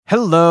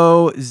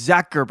Hello,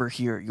 Zach Gerber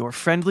here, your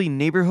friendly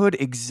neighborhood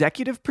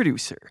executive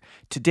producer.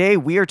 Today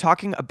we are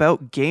talking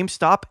about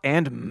GameStop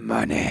and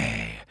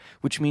money,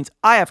 which means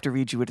I have to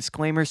read you a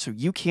disclaimer so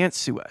you can't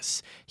sue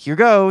us. Here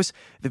goes.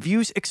 The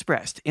views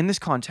expressed in this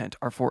content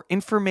are for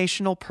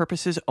informational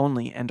purposes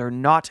only and are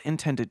not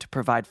intended to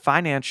provide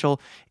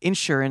financial,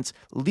 insurance,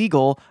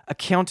 legal,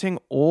 accounting,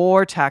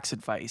 or tax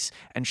advice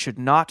and should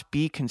not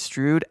be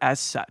construed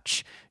as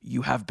such.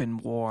 You have been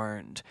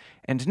warned.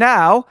 And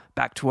now,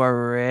 back to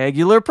our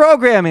regular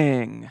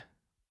programming.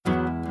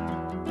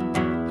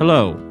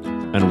 Hello,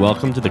 and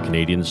welcome to the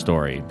Canadian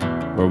Story,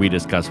 where we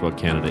discuss what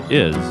Canada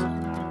is,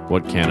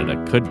 what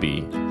Canada could be,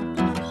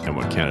 and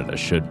what Canada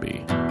should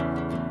be.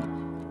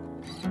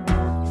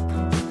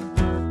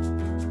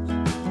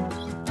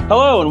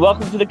 Hello, and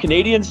welcome to the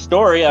Canadian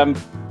Story. I'm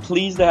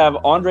pleased to have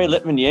Andrej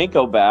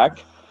Litvinjenko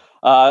back.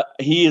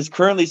 He is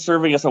currently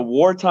serving as a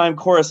wartime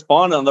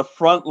correspondent on the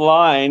front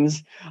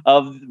lines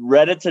of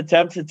Reddit's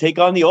attempt to take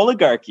on the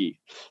oligarchy.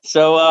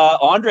 So,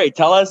 Andrej,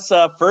 tell us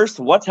first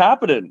what's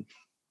happening.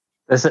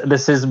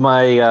 This is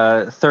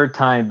my third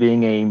time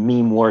being a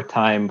meme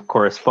wartime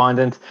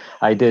correspondent.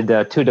 I did 2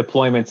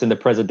 deployments in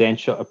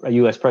the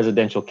U.S.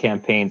 presidential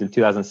campaigns in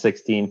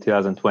 2016,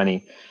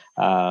 2020.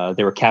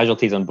 There were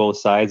casualties on both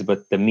sides,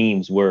 but the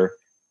memes were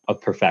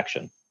of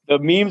perfection. The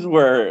memes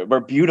were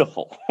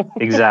beautiful.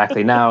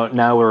 Exactly.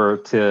 Now we're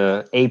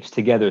to apes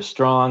together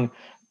strong,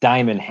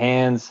 diamond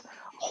hands,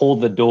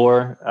 hold the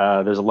door.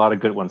 There's a lot of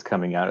good ones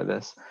coming out of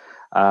this.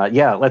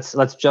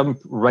 Let's jump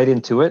right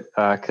into it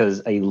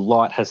because a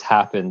lot has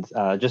happened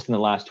just in the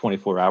last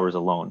 24 hours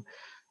alone.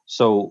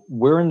 So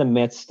we're in the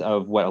midst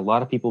of what a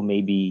lot of people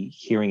may be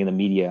hearing in the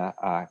media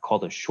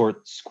called a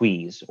short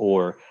squeeze,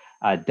 or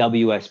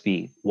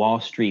WSB, Wall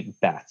Street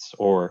bets,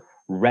 or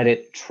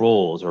Reddit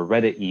trolls or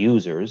Reddit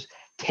users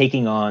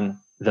taking on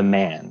the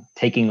man,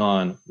 taking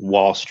on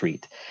Wall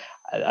Street.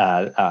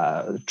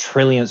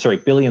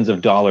 Billions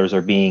of dollars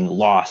are being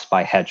lost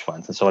by hedge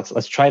funds. And so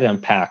let's try to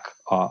unpack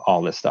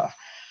all this stuff.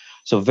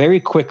 So very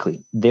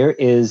quickly, there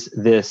is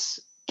this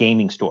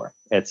gaming store.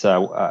 It's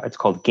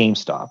called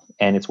GameStop,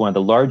 and it's one of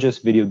the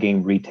largest video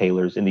game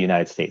retailers in the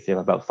United States. They have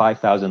about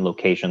 5,000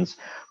 locations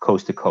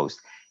coast to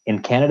coast. In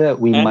Canada,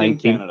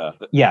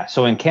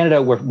 So in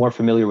Canada, we're more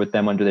familiar with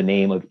them under the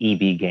name of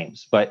EB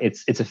Games, but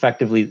it's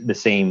effectively the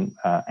same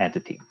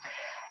entity.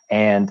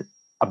 And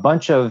a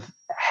bunch of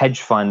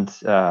hedge fund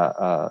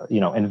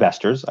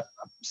investors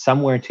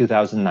somewhere in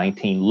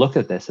 2019 looked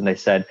at this and they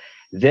said,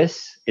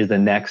 this is the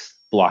next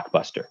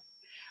blockbuster.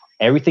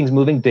 Everything's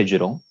moving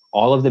digital.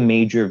 All of the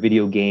major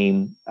video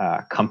game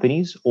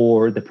companies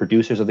or the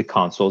producers of the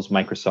consoles,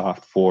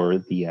 Microsoft for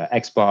the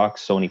Xbox,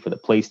 Sony for the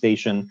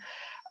PlayStation,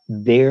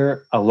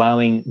 they're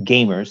allowing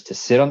gamers to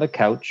sit on the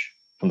couch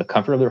from the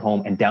comfort of their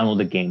home and download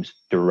the games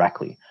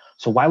directly.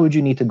 So why would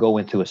you need to go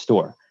into a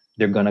store?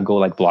 They're going to go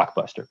like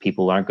Blockbuster.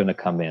 People aren't going to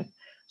come in.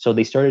 So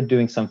they started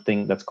doing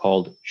something that's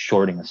called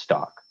shorting a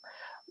stock.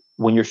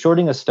 When you're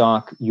shorting a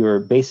stock, you're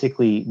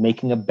basically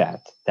making a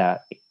bet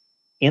that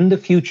in the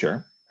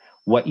future,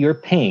 what you're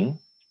paying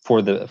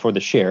for the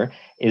share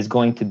is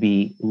going to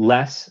be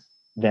less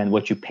than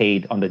what you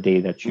paid on the day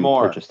that you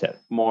purchased it.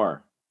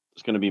 More.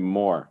 It's going to be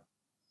more.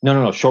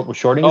 No.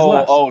 Shorting is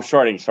less.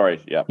 Shorting. Sorry.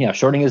 Yeah. Yeah,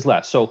 shorting is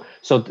less. So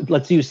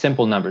let's use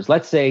simple numbers.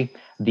 Let's say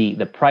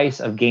the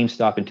price of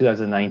GameStop in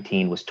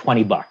 2019 was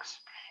 $20.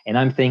 And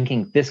I'm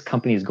thinking this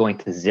company is going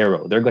to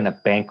zero. They're going to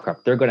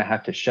bankrupt. They're going to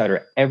have to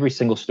shutter every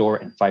single store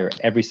and fire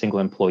every single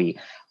employee.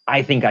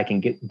 I think I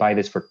can buy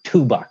this for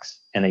 $2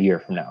 in a year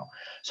from now.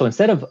 So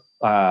instead of,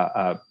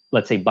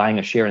 let's say, buying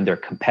a share in their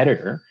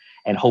competitor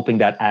and hoping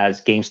that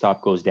as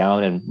GameStop goes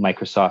down and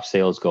Microsoft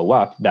sales go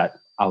up, that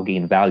I'll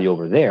gain value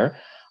over there,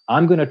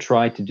 I'm going to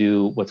try to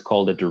do what's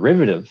called a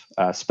derivative,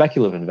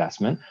 speculative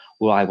investment,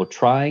 where I will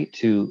try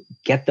to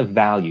get the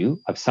value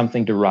of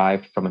something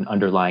derived from an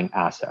underlying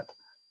asset.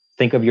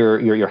 Think of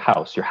your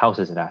house. Your house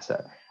is an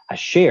asset. A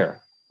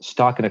share,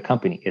 stock in a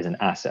company, is an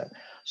asset.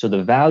 So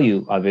the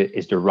value of it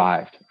is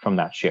derived from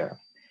that share.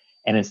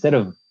 And instead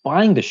of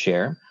buying the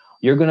share,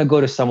 you're going to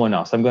go to someone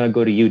else. I'm going to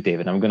go to you,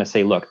 David. I'm going to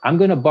say, look, I'm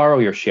going to borrow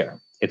your share.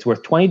 It's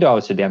worth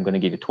 $20 today. I'm going to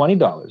give you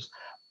 $20.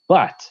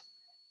 But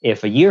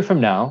if a year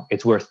from now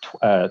it's worth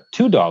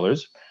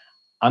 $2,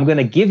 I'm going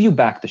to give you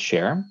back the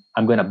share.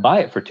 I'm going to buy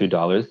it for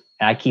 $2,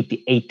 and I keep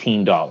the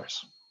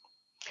 $18.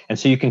 And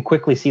so you can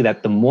quickly see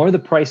that the more the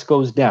price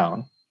goes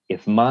down,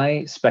 if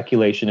my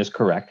speculation is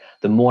correct,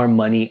 the more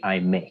money I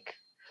make.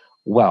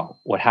 Well,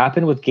 what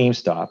happened with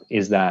GameStop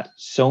is that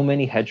so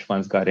many hedge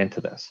funds got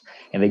into this,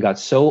 and they got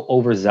so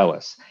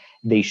overzealous,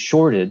 they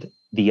shorted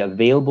the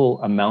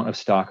available amount of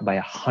stock by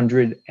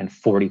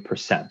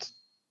 140%.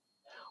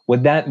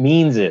 What that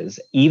means is,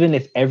 even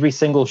if every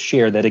single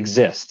share that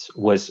exists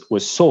was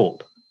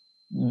sold,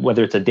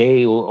 whether it's a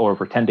day or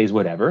for 10 days,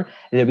 whatever,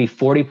 there'd be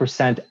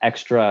 40%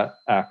 extra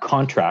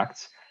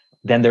contracts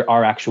than there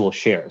are actual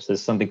shares.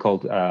 There's something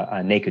called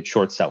naked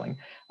short selling.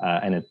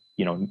 And it,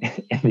 in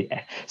the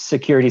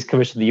Securities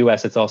Commission of the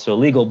US, it's also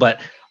illegal,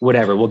 but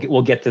whatever,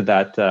 we'll get to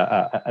that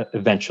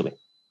eventually.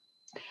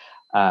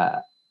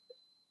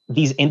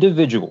 these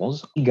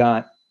individuals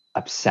got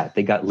upset,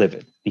 they got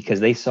livid because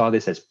they saw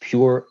this as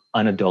pure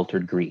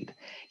unadulterated greed.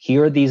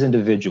 Here are these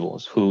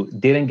individuals who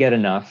didn't get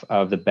enough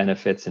of the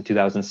benefits in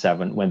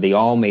 2007 when they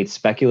all made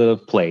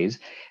speculative plays.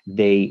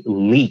 They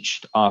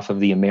leached off of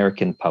the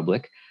American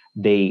public.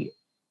 They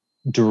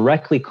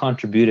directly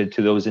contributed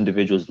to those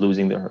individuals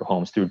losing their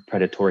homes through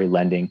predatory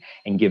lending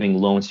and giving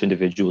loans to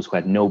individuals who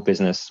had no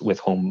business with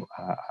home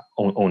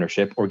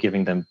ownership, or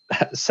giving them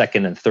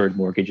second and third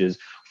mortgages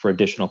for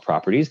additional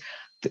properties.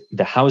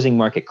 The housing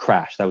market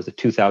crashed. That was the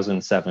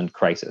 2007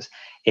 crisis.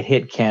 It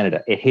hit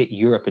Canada. It hit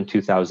Europe in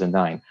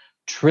 2009.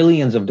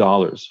 Trillions of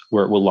dollars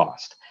were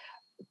lost.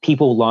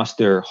 People lost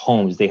their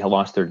homes. They had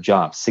lost their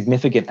jobs.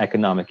 Significant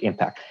economic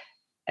impact.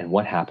 And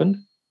what happened?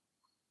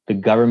 The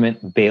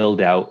government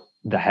bailed out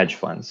the hedge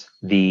funds,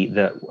 the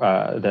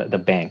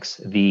banks,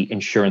 the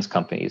insurance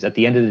companies. At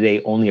the end of the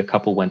day, only a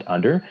couple went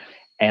under,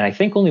 and I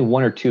think only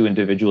one or two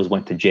individuals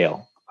went to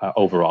jail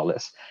over all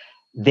this.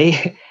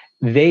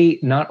 They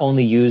not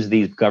only used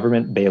these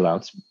government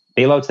bailouts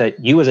that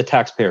you as a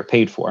taxpayer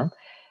paid for,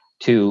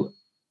 to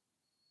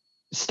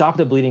stop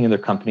the bleeding in their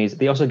companies.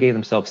 They also gave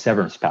themselves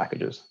severance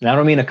packages. And I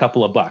don't mean a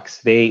couple of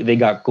bucks. They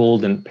got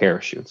golden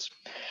parachutes.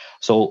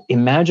 So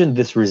imagine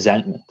this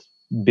resentment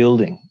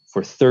building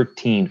for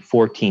 13,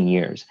 14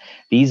 years.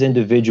 These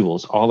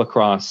individuals all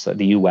across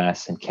the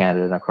US and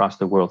Canada and across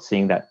the world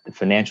seeing that the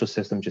financial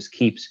system just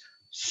keeps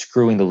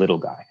screwing the little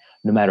guy.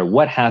 No matter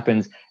what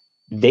happens,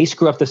 they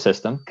screw up the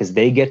system because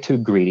they get too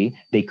greedy.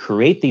 They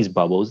create these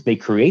bubbles. They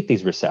create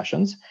these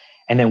recessions.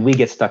 And then we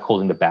get stuck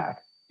holding the bag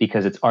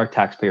because it's our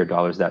taxpayer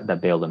dollars that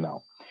bail them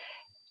out.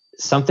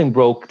 Something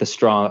broke the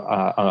straw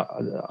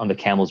on the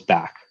camel's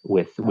back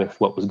with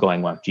what was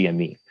going on with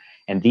GME.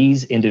 And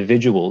these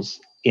individuals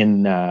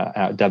in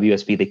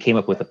WSB, they came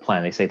up with a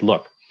plan. They said,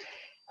 look,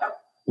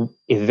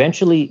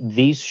 eventually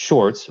these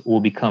shorts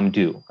will become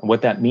due. And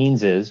what that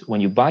means is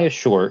when you buy a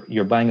short,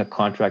 you're buying a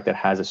contract that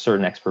has a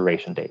certain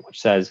expiration date, which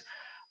says,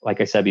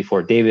 like I said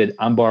before, David,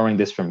 I'm borrowing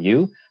this from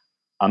you.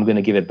 I'm going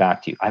to give it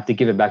back to you. I have to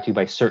give it back to you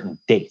by a certain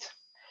date.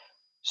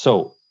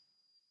 So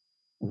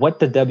what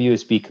the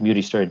WSB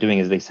community started doing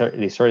is they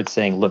started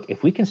saying, look,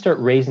 if we can start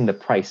raising the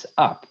price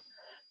up,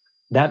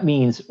 that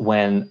means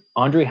when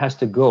Andrej has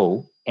to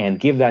go and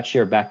give that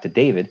share back to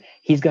David,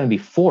 he's going to be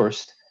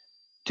forced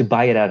to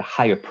buy it at a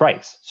higher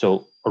price.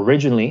 So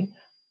originally,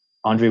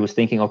 Andrej was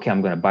thinking, okay,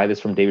 I'm going to buy this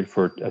from David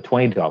for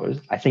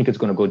 $20. I think it's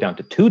going to go down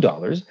to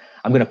 $2.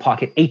 I'm going to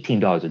pocket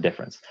 $18 of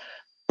difference.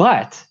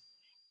 But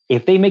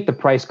if they make the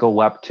price go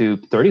up to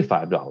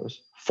 $35,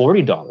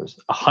 $40,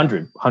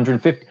 $100,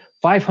 $150,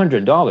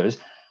 $500,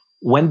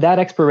 when that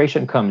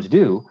expiration comes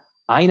due,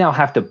 I now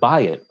have to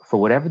buy it for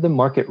whatever the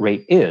market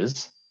rate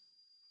is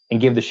and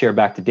give the share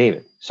back to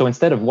David. So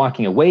instead of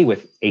walking away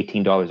with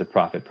 $18 of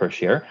profit per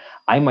share,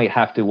 I might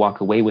have to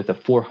walk away with a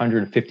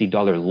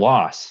 $450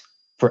 loss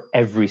for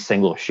every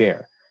single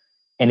share.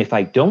 And if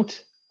I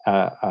don't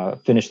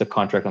finish the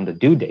contract on the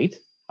due date,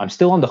 I'm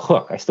still on the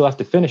hook. I still have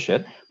to finish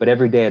it. But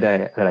every day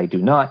that I do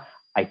not,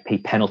 I pay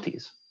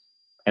penalties.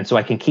 And so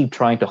I can keep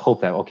trying to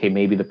hope that, okay,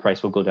 maybe the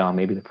price will go down,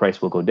 maybe the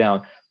price will go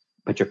down,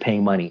 but you're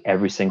paying money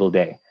every single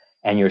day.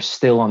 And you're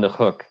still on the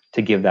hook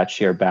to give that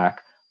share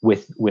back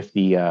with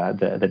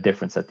the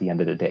difference at the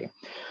end of the day.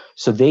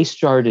 So they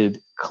started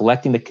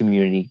collecting the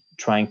community,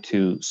 trying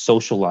to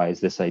socialize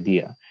this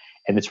idea.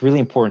 And it's really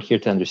important here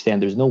to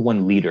understand there's no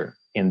one leader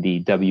in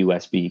the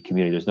WSB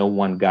community. There's no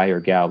one guy or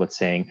gal that's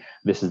saying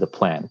this is the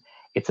plan.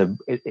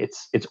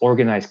 It's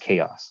organized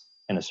chaos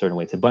in a certain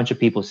way. It's a bunch of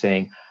people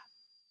saying,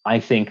 I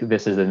think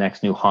this is the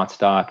next new hot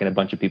stock, and a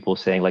bunch of people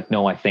saying like,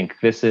 no, I think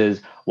this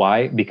is.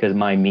 Why? Because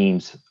my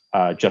memes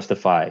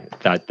justify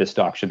that the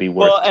stock should be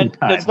worth two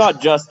times. It's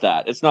not just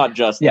that. It's not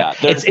just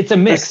that. It's a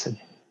mix.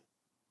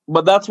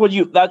 But that's what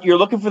you're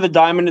looking for, the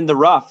diamond in the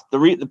rough.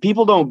 The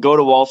people don't go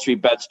to Wall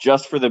Street Bets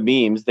just for the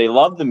memes. They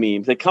love the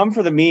memes. They come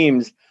for the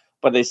memes,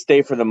 but they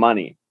stay for the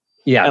money.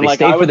 Yeah, and they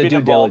stay for the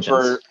due diligence.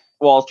 For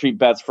Wall Street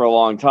Bets for a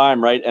long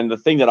time, right? And the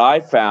thing that I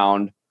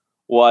found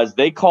was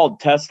they called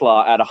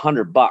Tesla at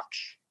 $100.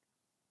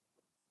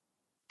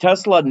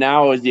 Tesla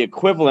now is the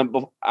equivalent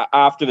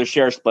after the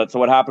share split. So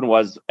what happened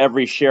was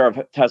every share of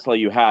Tesla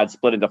you had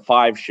split into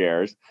 5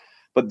 shares,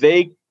 but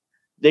they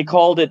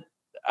called it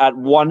at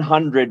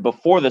 100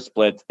 before the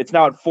split. It's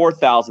now at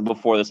 4,000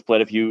 before the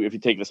split if you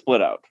take the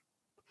split out.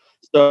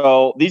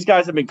 So these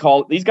guys have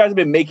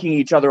been making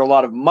each other a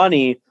lot of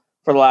money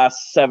for the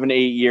last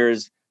 7-8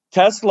 years.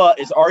 Tesla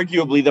is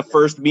arguably the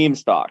first meme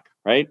stock,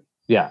 right?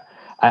 Yeah,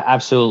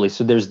 absolutely.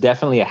 So there's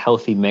definitely a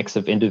healthy mix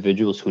of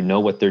individuals who know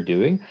what they're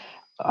doing.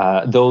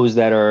 Those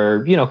that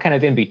are, kind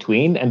of in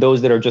between, and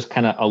those that are just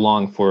kind of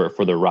along for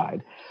the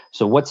ride.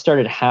 So what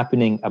started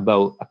happening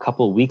about a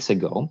couple of weeks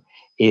ago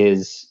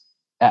is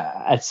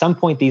at some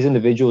point, these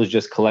individuals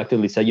just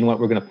collectively said, you know what,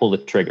 we're going to pull the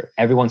trigger.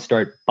 Everyone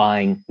start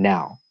buying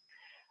now.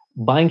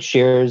 Buying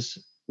shares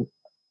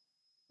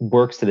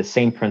works to the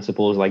same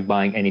principles like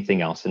buying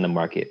anything else in the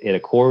market. It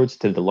accords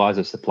to the laws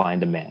of supply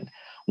and demand.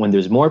 When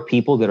there's more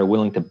people that are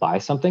willing to buy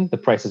something, the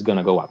price is going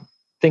to go up.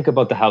 Think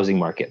about the housing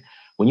market.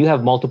 When you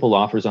have multiple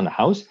offers on a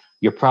house,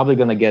 you're probably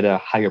going to get a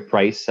higher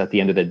price at the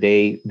end of the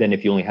day than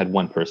if you only had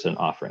one person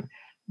offering.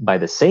 By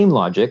the same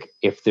logic,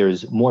 if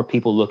there's more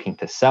people looking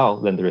to sell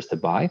than there is to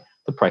buy,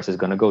 the price is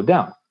going to go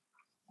down.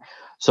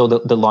 So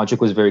the logic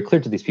was very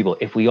clear to these people.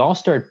 If we all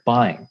start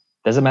buying,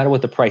 doesn't matter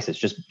what the price is,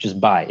 just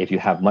buy. If you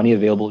have money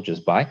available,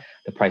 just buy.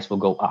 The price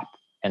will go up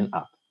and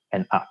up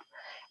and up.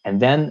 And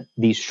then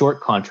these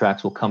short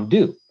contracts will come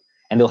due.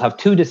 And they'll have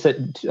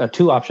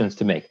two options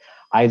to make.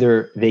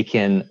 Either they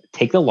can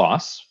take the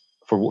loss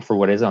for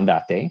what is on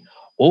that day,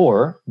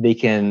 or they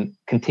can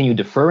continue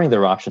deferring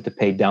their option to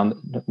pay down,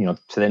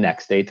 to the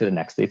next day, to the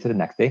next day, to the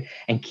next day,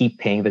 and keep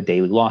paying the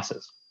daily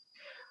losses.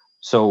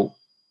 So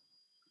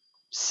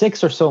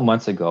 6 or so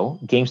months ago,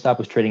 GameStop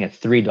was trading at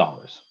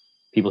 $3.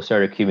 People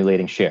started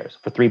accumulating shares.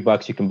 For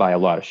 $3, you can buy a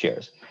lot of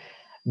shares.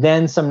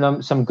 Then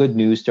some good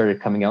news started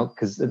coming out,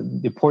 because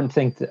the important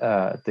thing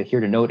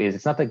to note is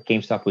it's not that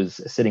GameStop was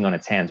sitting on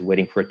its hands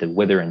waiting for it to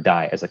wither and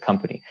die as a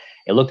company.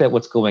 It looked at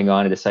what's going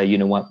on and decided, you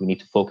know what, we need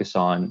to focus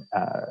on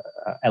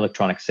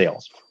electronic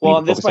sales.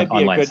 Well, this might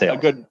be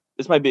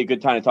this might be a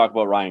good time to talk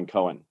about Ryan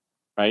Cohen,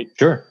 right?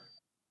 Sure.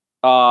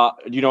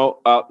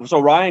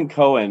 So Ryan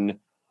Cohen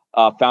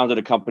founded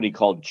a company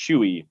called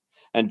Chewy.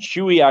 And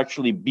Chewy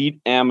actually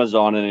beat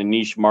Amazon in a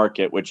niche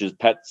market, which is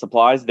pet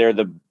supplies. They're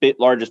the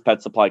largest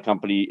pet supply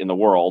company in the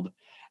world,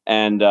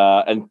 and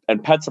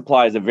pet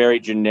supply is a very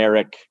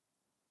generic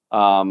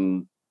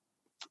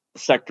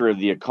sector of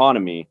the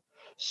economy.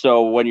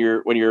 So when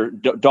you're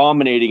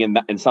dominating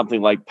in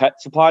something like pet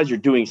supplies, you're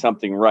doing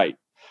something right.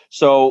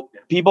 So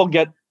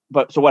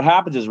so what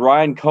happens is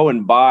Ryan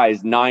Cohen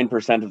buys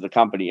 9% of the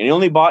company, and he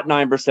only bought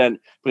 9%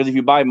 because if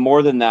you buy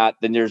more than that,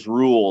 then there's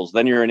rules.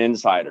 Then you're an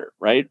insider,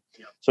 right?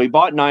 So he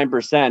bought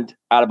 9%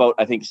 at about,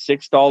 I think,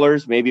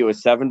 $6, maybe it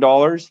was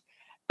 $7.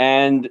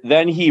 And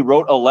then he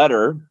wrote a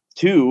letter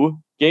to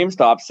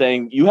GameStop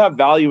saying, you have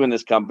value in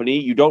this company.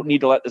 You don't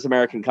need to let this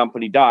American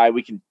company die.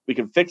 We can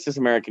fix this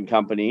American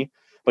company,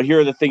 but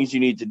here are the things you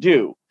need to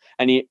do.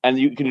 And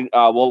you can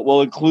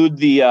we'll include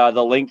the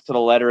link to the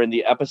letter in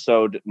the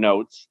episode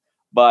notes.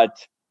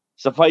 But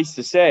suffice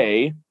to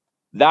say,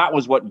 that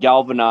was what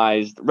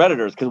galvanized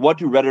Redditors. Because what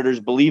do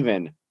Redditors believe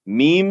in?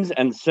 Memes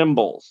and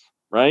symbols,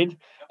 right?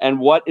 And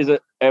what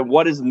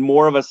is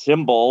more of a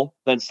symbol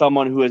than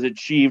someone who has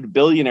achieved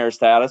billionaire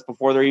status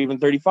before they're even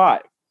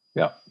 35?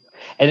 Yeah,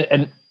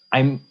 and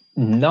I'm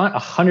not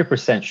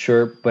 100%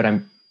 sure, but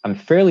I'm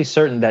fairly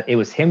certain that it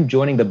was him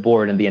joining the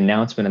board and the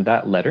announcement in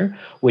that letter,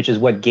 which is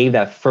what gave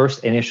that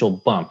first initial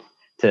bump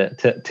to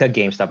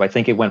GameStop. I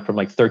think it went from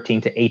like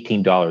 $13 to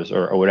 $18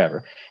 or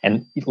whatever.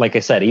 And like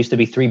I said, it used to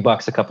be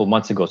 $3 a couple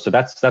months ago, so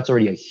that's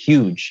already a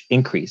huge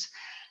increase.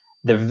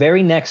 The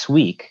very next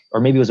week,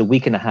 or maybe it was a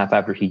week and a half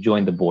after he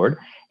joined the board,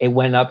 it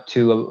went up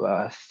to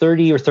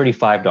 $30 or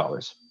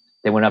 $35.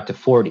 They went up to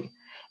 $40.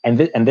 And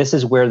this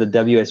is where the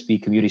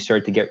WSB community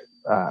started to get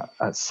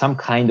some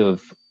kind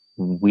of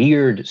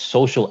weird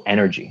social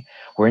energy,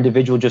 where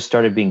individuals just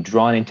started being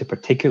drawn into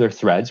particular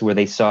threads where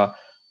they saw,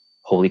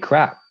 holy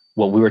crap,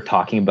 what we were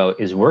talking about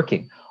is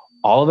working.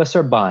 All of us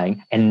are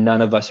buying and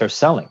none of us are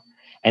selling.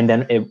 And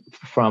then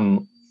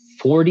from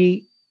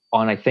 40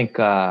 on, I think,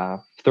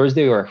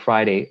 Thursday or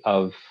Friday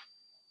of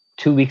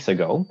 2 weeks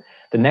ago,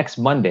 the next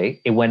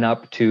Monday, it went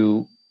up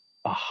to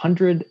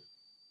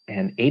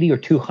 180 or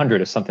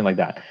 200 or something like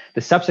that.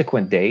 The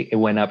subsequent day, it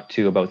went up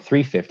to about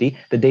 350.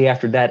 The day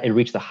after that, it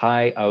reached a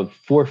high of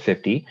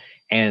 450.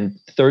 And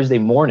Thursday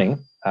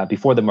morning,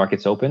 before the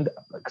markets opened,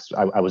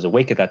 I was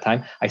awake at that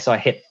time, I saw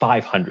it hit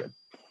 500.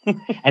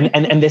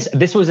 and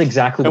this was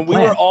exactly the plan.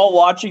 And we were all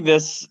watching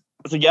this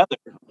together,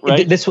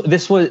 right? This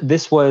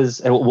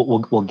was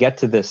we'll get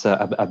to this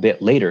a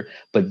bit later,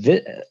 but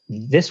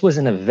this was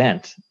an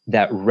event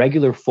that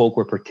regular folk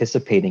were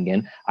participating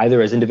in,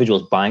 either as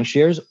individuals buying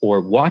shares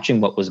or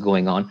watching what was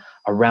going on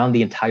around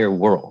the entire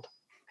world.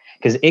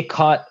 Because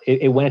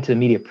it went into the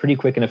media pretty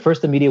quick, and at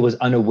first the media was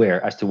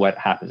unaware as to what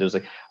happened. It was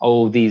like,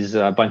 oh, these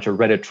bunch of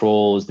Reddit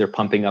trolls, they're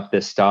pumping up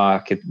this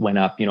stock. It went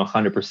up,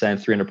 100%,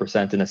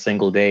 300% in a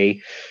single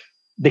day.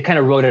 They kind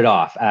of wrote it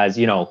off as,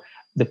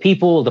 the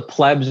people, the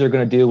plebs are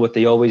going to do what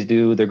they always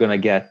do. They're going to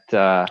get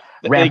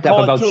ramped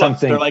up about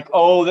something. They're like,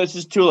 oh, this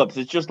is tulips.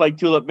 It's just like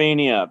Tulip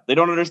Mania. They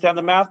don't understand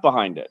the math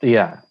behind it.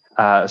 Yeah.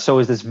 So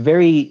it's this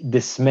very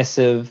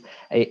dismissive,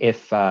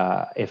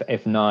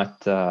 if not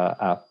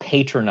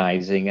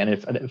patronizing, and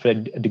if a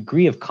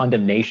degree of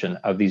condemnation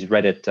of these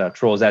Reddit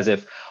trolls, as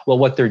if, well,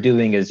 what they're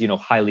doing is,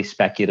 highly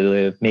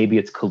speculative. Maybe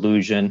it's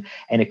collusion,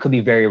 and it could be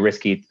very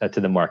risky to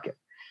the market.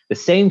 The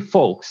same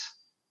folks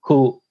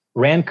who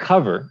ran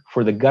cover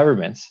for the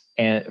governments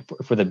and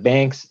for the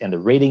banks and the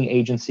rating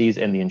agencies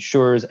and the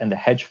insurers and the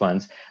hedge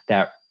funds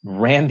that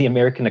ran the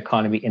American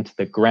economy into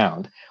the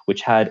ground,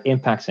 which had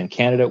impacts in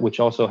Canada,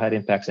 which also had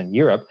impacts in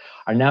Europe,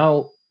 are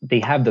now, they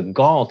have the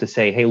gall to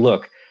say, hey,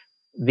 look,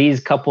 these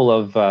couple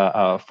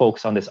of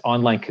folks on this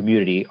online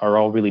community are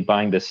all really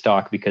buying this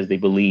stock because they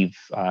believe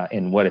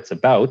in what it's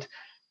about,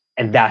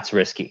 and that's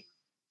risky.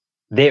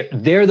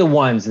 they're the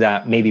ones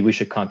that maybe we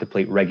should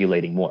contemplate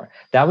regulating more.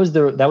 That was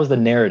the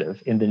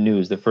narrative in the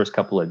news the first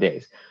couple of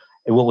days.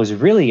 And what was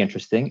really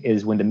interesting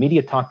is when the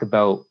media talked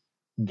about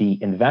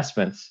the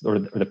investments or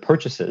the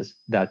purchases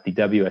that the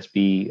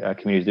WSB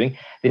community is doing,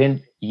 they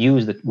didn't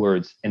use the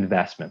words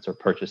investments or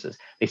purchases.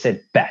 They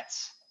said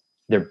bets.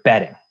 They're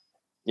betting.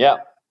 Yeah.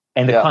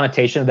 And the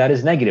connotation of that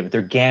is negative.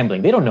 They're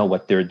gambling. They don't know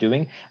what they're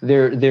doing.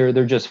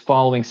 They're just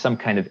following some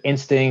kind of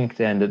instinct,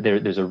 and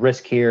there's a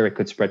risk here. It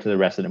could spread to the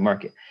rest of the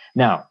market.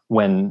 Now,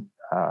 when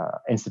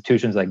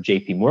institutions like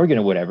JP Morgan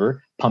or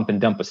whatever pump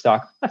and dump a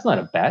stock, that's not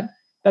a bet.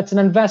 That's an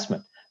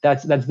investment.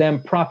 That's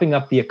them propping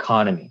up the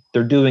economy.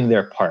 They're doing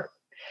their part.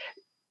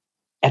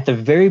 At the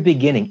very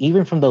beginning,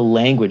 even from the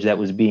language that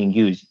was being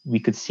used, we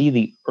could see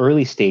the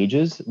early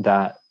stages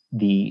that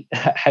the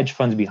hedge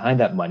funds behind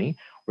that money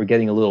were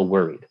getting a little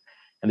worried.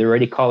 And they're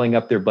already calling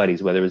up their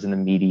buddies, whether it was in the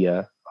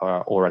media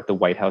or at the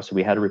White House. So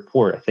we had a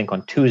report, I think,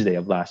 on Tuesday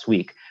of last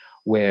week,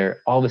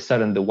 where all of a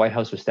sudden the White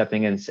House was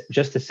stepping in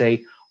just to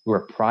say, we're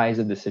apprised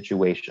of the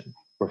situation.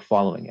 We're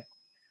following it.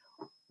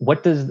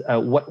 What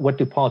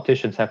do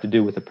politicians have to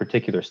do with a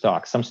particular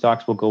stock? Some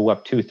stocks will go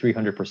up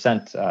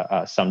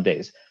 200-300% some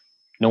days.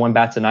 No one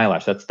bats an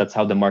eyelash. That's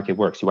how the market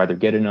works. You either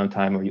get in on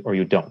time or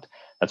you don't.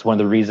 That's one of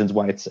the reasons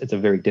why it's a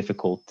very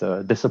difficult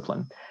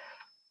discipline.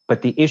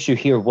 But the issue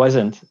here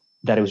wasn't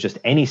that it was just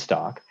any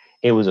stock.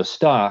 It was a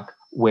stock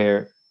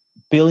where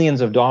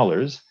billions of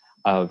dollars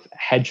of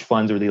hedge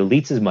funds or the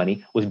elites'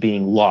 money was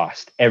being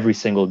lost every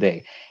single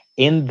day.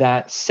 In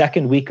that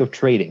second week of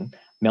trading,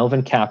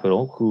 Melvin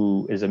Capital,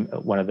 who is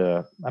one of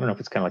the, I don't know if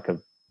it's kind of like a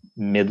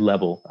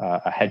mid-level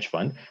a hedge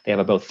fund, they have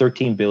about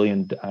 $13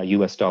 billion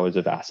US dollars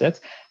of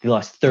assets. They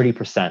lost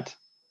 30%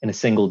 in a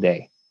single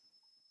day.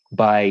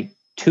 By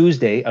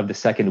Tuesday of the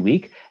second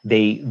week,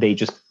 they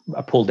just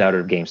pulled out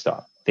of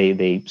GameStop.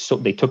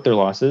 They took their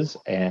losses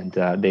and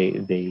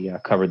they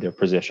covered their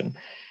position.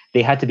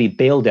 They had to be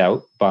bailed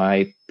out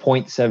by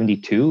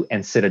Point72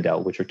 and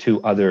Citadel, which are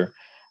two other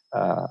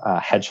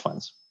hedge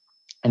funds.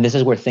 And this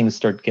is where things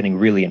start getting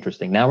really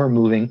interesting. Now we're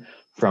moving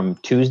from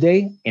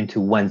Tuesday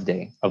into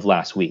Wednesday of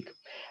last week.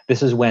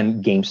 This is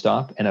when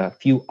GameStop and a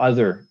few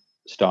other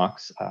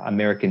stocks,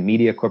 American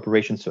Media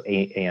Corporation, so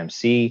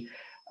AMC,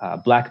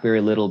 BlackBerry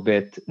a little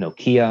bit,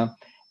 Nokia,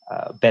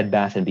 Bed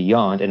Bath &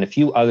 Beyond, and a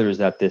few others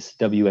that this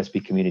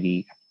WSB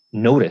community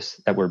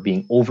noticed that were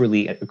being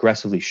overly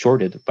aggressively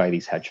shorted by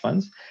these hedge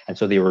funds. And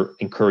so they were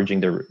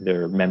encouraging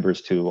their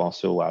members to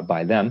also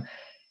buy them.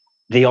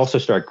 They also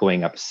start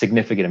going up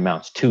significant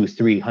amounts,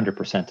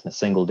 200-300% in a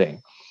single day.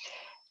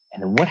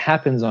 And then what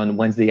happens on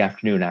Wednesday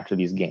afternoon after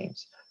these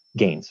gains?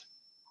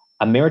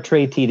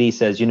 Ameritrade TD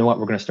says, you know what,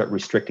 we're going to start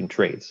restricting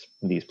trades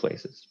in these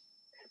places.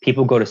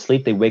 People go to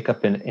sleep, they wake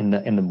up in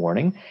the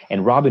morning,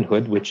 and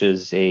Robinhood, which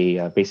is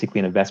basically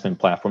an investment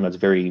platform that's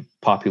very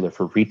popular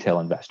for retail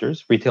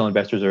investors. Retail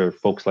investors are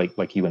folks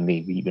like you and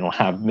me. We don't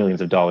have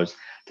millions of dollars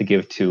to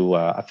give to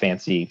a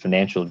fancy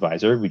financial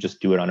advisor. We just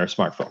do it on our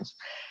smartphones.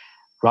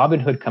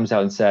 Robinhood comes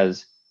out and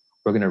says,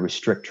 we're going to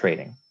restrict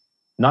trading.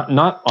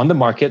 Not on the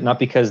market, not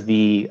because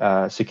the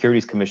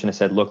Securities Commission has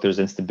said, look, there's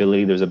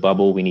instability, there's a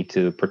bubble, we need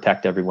to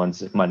protect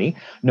everyone's money.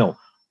 No,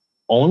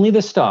 only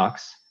the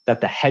stocks that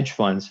the hedge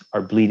funds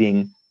are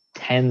bleeding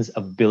tens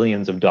of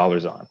billions of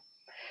dollars on.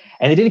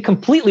 And they didn't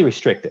completely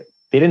restrict it.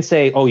 They didn't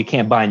say, oh, you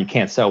can't buy and you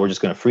can't sell. We're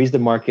just going to freeze the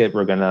market.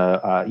 We're going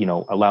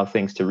to allow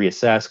things to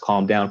reassess,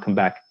 calm down, come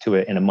back to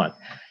it in a month.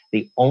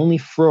 They only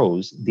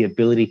froze the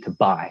ability to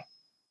buy.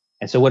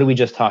 And so what did we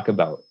just talk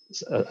about?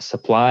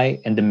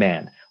 Supply and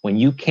demand. When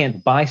you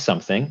can't buy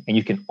something and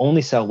you can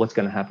only sell, what's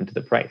going to happen to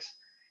the price?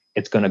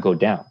 It's going to go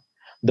down.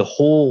 The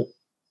whole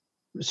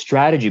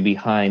strategy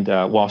behind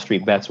Wall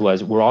Street Bets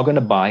was we're all going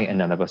to buy and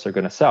none of us are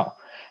going to sell.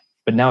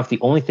 But now if the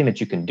only thing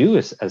that you can do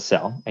is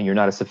sell, and you're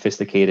not a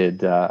sophisticated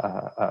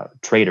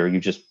trader,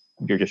 you're just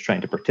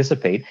trying to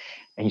participate,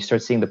 and you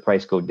start seeing the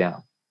price go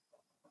down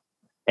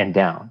and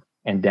down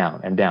and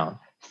down and down.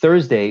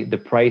 Thursday, the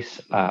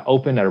price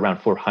opened at around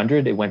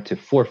 400. It went to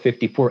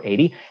 450,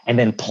 480, and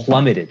then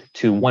plummeted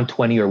to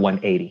 120 or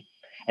 180.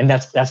 And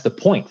that's the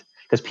point,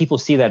 because people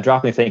see that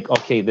drop and they think,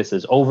 okay, this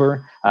is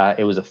over.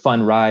 It was a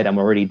fun ride. I'm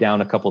already down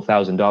a couple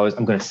 $1,000s.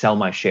 I'm going to sell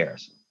my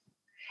shares.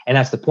 And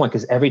that's the point,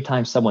 because every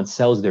time someone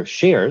sells their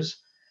shares,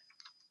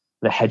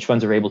 the hedge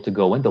funds are able to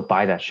go in, they'll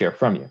buy that share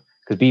from you.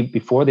 Because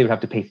before they would have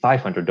to pay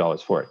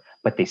 $500 for it,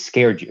 but they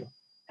scared you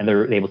and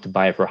they're able to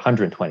buy it for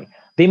 120.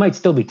 They might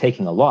still be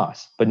taking a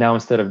loss, but now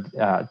instead of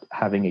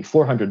having a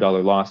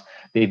 $400 loss,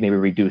 they've maybe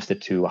reduced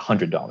it to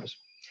 $100.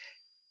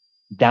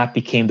 That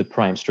became the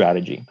prime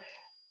strategy.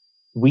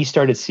 We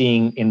started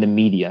seeing in the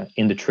media,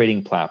 in the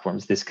trading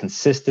platforms, this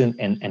consistent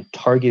and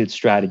targeted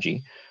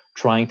strategy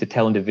trying to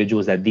tell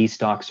individuals that these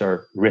stocks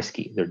are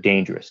risky, they're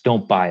dangerous,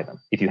 don't buy them.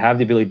 If you have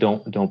the ability,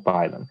 don't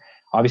buy them.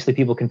 Obviously,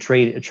 people can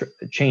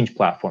change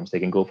platforms. They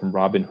can go from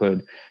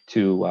Robinhood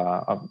to,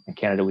 in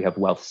Canada, we have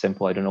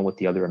Wealthsimple. I don't know what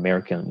the other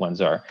American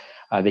ones are.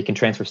 They can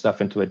transfer stuff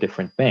into a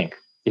different bank.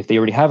 If they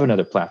already have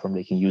another platform,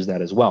 they can use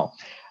that as well.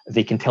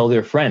 They can tell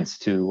their friends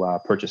to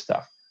purchase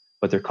stuff,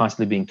 but they're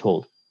constantly being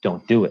told,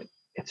 don't do it.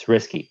 it's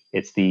risky.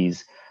 It's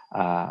these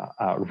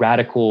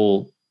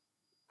radical,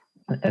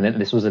 and then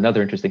this was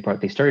another interesting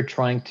part. They started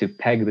trying to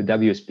peg the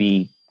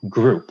WSB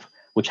group,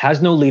 which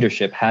has no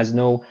leadership, has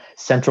no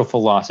central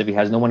philosophy,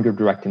 has no one group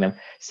directing them,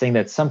 saying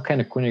that some kind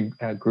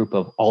of group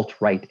of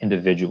alt-right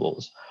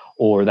individuals,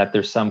 or that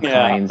there's some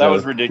kinds that of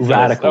was ridiculous.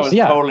 radicals. That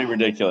was totally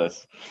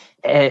ridiculous.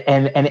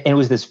 And it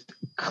was this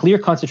clear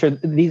concentration.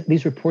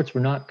 These reports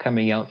were not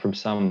coming out from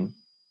some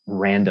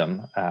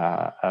random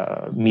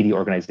media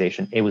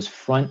organization. It was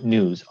front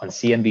news on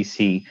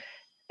CNBC.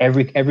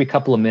 Every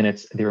couple of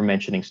minutes, they were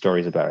mentioning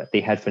stories about it.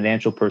 They had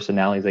financial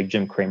personalities like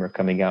Jim Cramer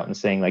coming out and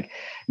saying, like,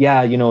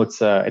 yeah,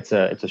 it's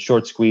a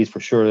short squeeze for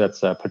sure.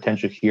 That's a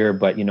potential here,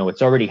 but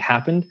it's already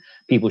happened.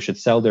 People should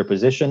sell their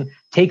position,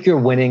 take your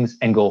winnings,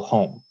 and go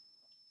home.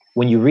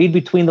 When you read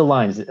between the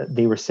lines,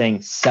 they were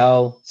saying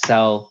sell,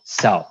 sell,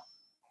 sell.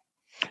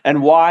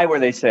 And why were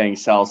they saying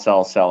sell,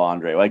 sell, sell,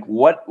 Andre? Like,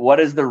 what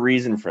is the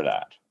reason for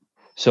that?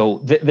 So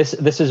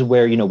this is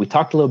where we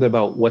talked a little bit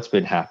about what's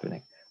been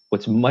happening.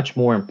 What's much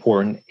more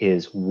important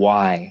is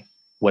why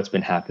what's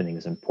been happening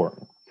is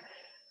important.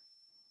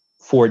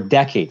 For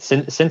decades,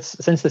 since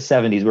the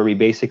 70s, where we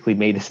basically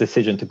made this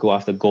decision to go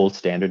off the gold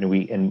standard,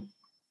 and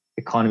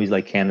economies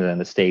like Canada and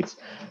the States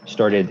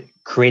started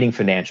creating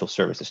financial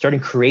services,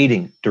 started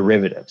creating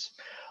derivatives,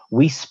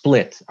 we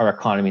split our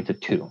economy into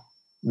two.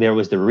 There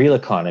was the real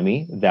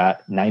economy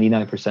that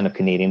 99% of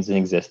Canadians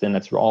exist in.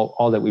 That's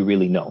all that we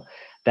really know.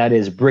 That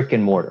is brick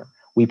and mortar.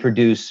 We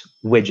produce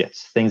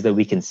widgets, things that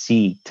we can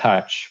see,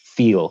 touch,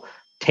 feel,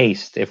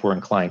 taste if we're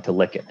inclined to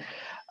lick it.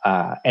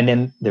 And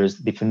then there's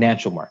the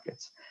financial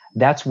markets.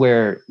 That's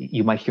where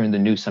you might hear in the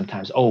news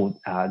sometimes,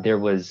 there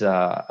was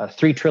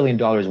 $3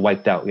 trillion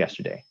wiped out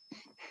yesterday.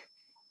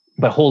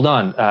 But hold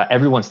on,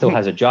 everyone still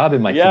has a job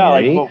in my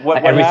community. Like,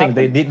 what everything,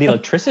 the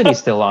electricity's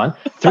still on.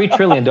 $3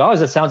 trillion,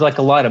 that sounds like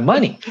a lot of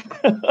money.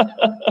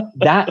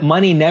 That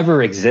money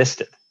never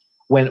existed.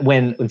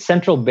 When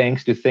central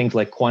banks do things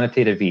like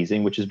quantitative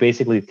easing, which is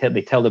basically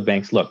they tell the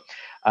banks, look,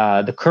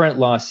 the current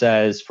law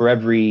says for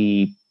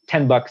every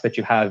 $10 that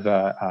you have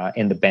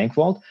in the bank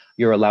vault,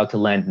 you're allowed to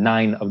lend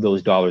 $9 of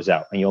those dollars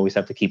out, and you always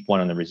have to keep one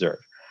on the reserve.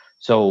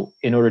 So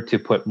in order to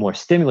put more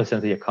stimulus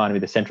into the economy,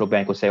 the central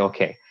bank will say,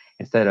 okay,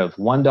 instead of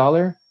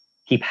 $1,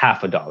 keep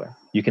half a dollar.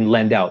 You can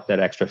lend out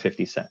that extra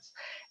 50 cents.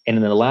 And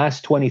in the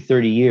last 20,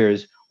 30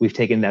 years, we've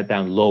taken that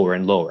down lower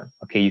and lower.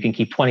 Okay, you can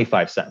keep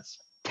 25 cents,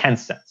 10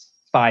 cents.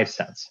 5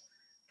 cents,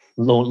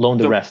 loan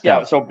the rest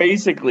out. So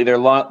basically they're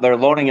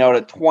loaning out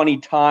at 20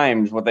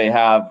 times what they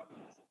have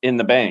in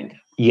the bank.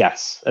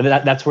 Yes,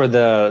 that's where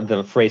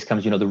the phrase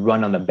comes, the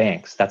run on the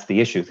banks. That's the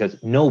issue, because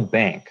no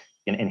bank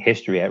in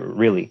history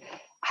really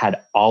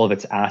had all of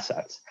its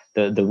assets.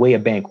 The way a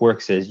bank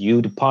works is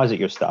you deposit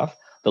your stuff,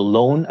 they'll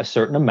loan a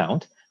certain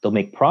amount, they'll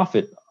make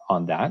profit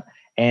on that,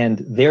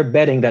 and they're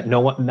betting that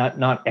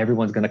not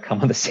everyone's going to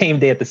come on the same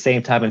day at the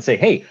same time and say,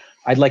 hey,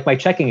 I'd like my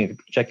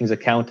checkings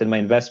account and my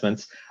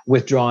investments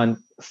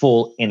withdrawn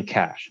full in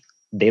cash.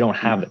 They don't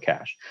have the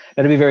cash.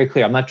 Now, to be very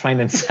clear, I'm not trying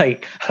to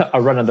incite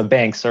a run on the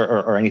banks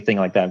or anything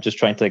like that. I'm just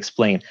trying to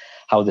explain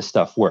how this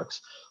stuff works.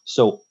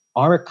 So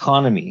our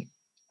economy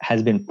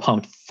has been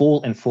pumped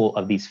full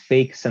of these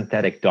fake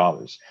synthetic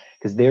dollars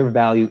because their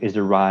value is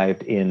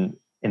derived in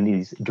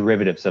these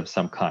derivatives of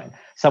some kind.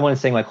 Someone is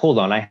saying, like, hold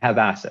on, I have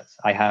assets.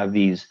 I have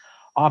these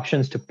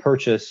options to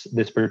purchase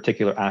this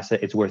particular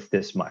asset. It's worth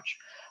this much.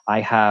 I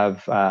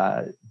have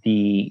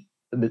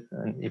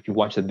if you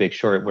watch The Big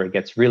Short, where it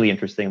gets really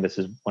interesting, this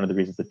is one of the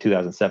reasons the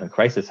 2007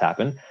 crisis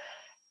happened.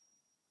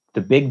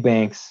 The big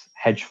banks,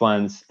 hedge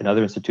funds, and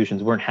other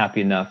institutions weren't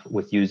happy enough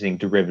with using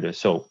derivatives.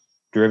 So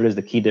derivatives,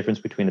 the key difference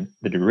between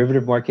the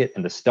derivative market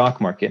and the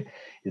stock market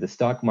is the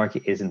stock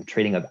market is in the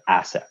trading of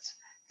assets,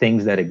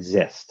 things that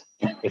exist.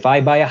 If I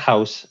buy a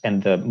house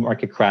and the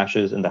market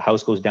crashes and the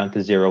house goes down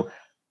to zero,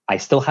 I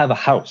still have a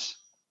house.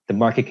 The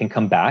market can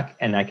come back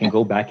and I can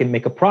go back and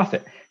make a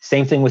profit.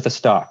 Same thing with the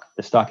stock.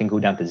 The stock can go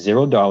down to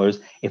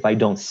 $0. If I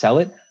don't sell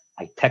it,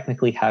 I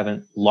technically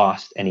haven't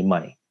lost any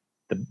money.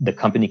 The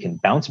company can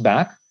bounce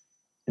back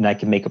and I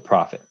can make a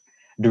profit.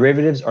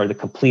 Derivatives are the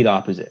complete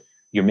opposite.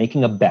 You're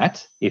making a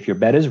bet. If your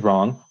bet is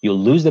wrong, you'll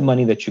lose the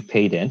money that you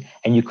paid in,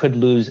 and you could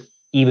lose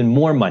even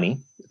more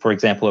money, for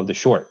example, of the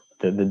short,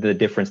 the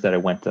difference that I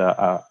went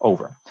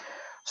over.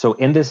 So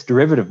in this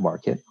derivative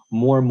market,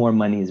 more and more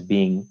money is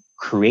being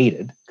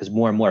created because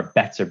more and more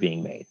bets are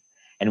being made.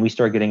 And we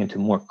start getting into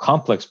more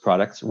complex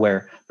products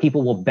where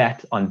people will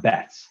bet on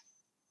bets.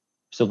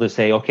 So they'll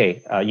say,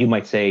 okay, you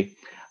might say,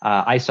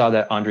 I saw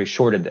that Andrej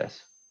shorted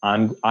this.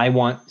 I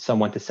want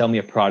someone to sell me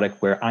a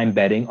product where I'm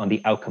betting on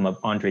the outcome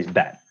of Andrej's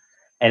bet.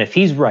 And if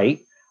he's right,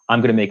 I'm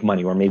going to make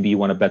money, or maybe you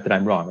want to bet that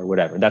I'm wrong or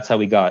whatever. That's how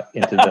we got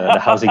into the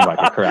housing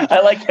market, correct?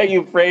 I like how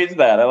you phrase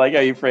that.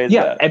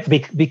 Yeah,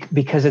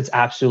 because it's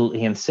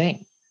absolutely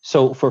insane.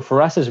 So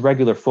for us as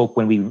regular folk,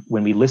 when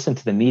we listen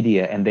to the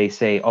media and they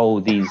say, oh,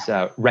 these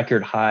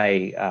record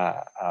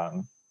high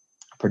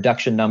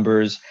production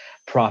numbers,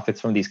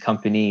 profits from these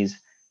companies,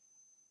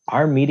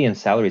 our median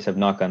salaries have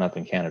not gone up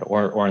in Canada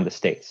or in the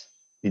States.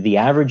 The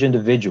average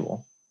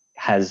individual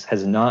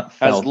has not Has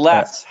felt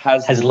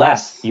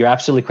less. You're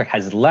absolutely correct.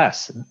 Has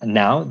less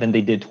now than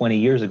they did 20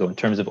 years ago in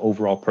terms of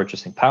overall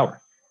purchasing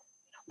power.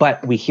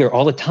 But we hear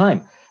all the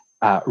time,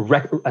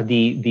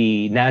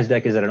 the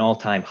Nasdaq is at an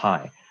all-time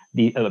high.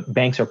 The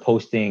banks are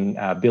posting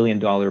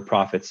billion-dollar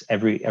profits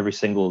every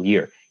single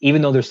year,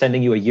 even though they're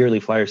sending you a yearly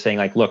flyer saying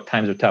like, look,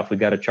 times are tough. We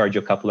got to charge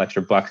you a couple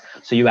extra bucks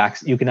so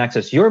you can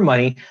access your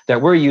money that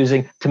we're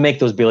using to make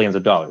those billions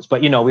of dollars.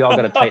 But we all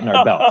got to tighten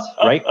our belts,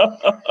 right?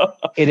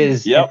 It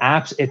is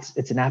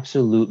it's an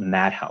absolute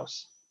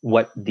madhouse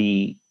what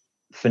the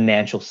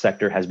financial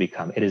sector has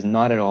become. It is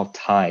not at all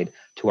tied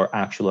to our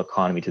actual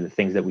economy, to the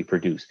things that we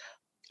produce.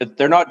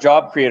 They're not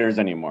job creators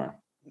anymore.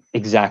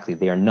 Exactly.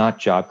 They are not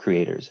job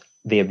creators.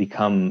 They have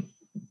become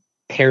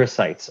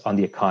parasites on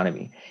the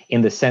economy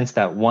in the sense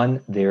that,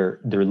 one, they're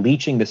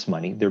leeching this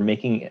money. They're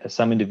making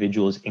some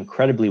individuals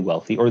incredibly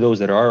wealthy, or those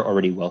that are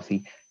already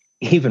wealthy,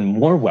 even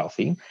more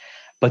wealthy,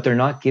 but they're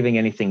not giving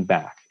anything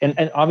back.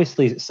 And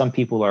obviously, some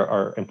people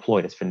are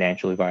employed as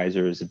financial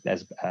advisors,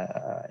 as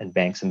in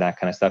banks and that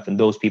kind of stuff. And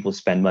those people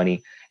spend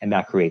money, and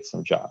that creates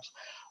some jobs.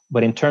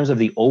 But in terms of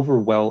the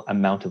overwhelming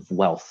amount of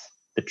wealth,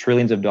 the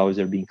trillions of dollars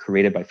that are being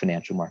created by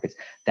financial markets,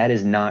 that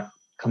is not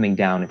coming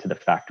down into the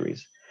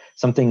factories.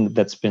 Something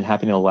that's been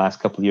happening in the last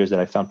couple of years that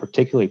I found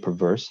particularly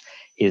perverse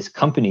is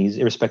companies,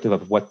 irrespective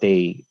of what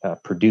they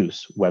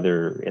produce,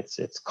 whether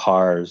it's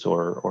cars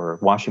or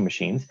washing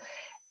machines,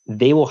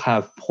 they will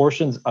have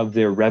portions of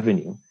their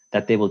revenue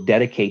that they will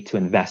dedicate to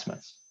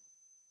investments.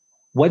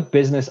 What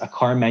business a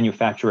car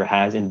manufacturer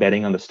has in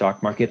betting on the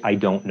stock market, I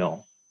don't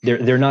know.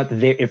 They're not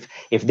there.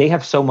 If they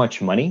have so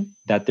much money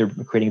that they're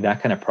creating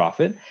that kind of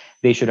profit,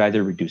 they should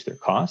either reduce their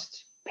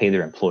costs, pay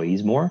their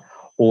employees more,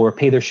 or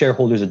pay their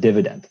shareholders a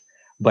dividend.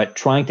 But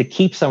trying to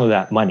keep some of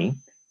that money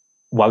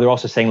while they're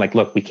also saying like,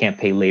 look, we can't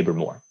pay labor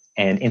more,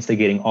 and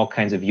instigating all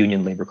kinds of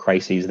union labor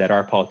crises that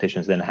our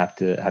politicians then have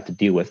to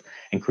deal with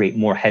and create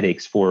more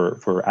headaches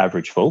for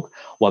average folk,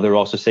 while they're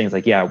also saying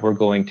like, yeah, we're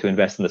going to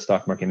invest in the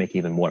stock market and make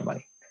even more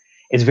money.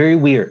 It's very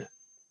weird.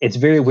 It's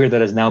very weird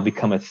that has now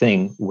become a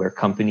thing where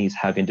companies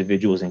have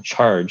individuals in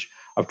charge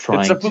of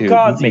trying to make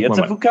more money. It's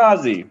a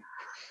fugazi.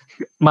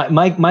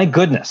 My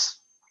goodness.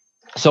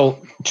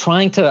 So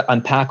trying to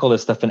unpack all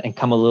this stuff and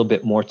come a little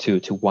bit more to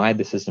why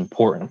this is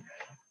important.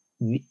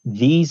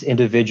 These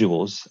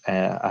individuals,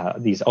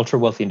 these ultra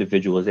wealthy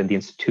individuals, and the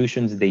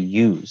institutions they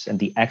use, and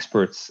the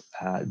experts,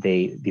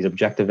 these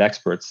objective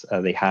experts,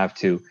 they have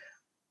to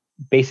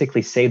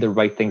basically say the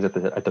right things at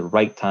the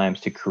right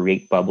times to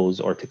create bubbles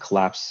or to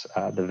collapse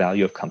the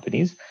value of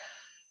companies.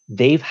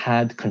 They've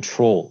had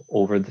control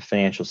over the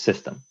financial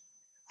system.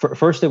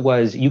 First, it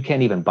was you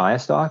can't even buy a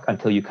stock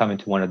until you come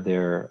into one of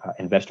their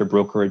investor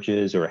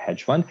brokerages or a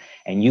hedge fund,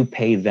 and you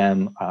pay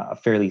them a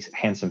fairly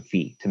handsome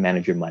fee to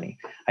manage your money.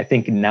 I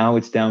think now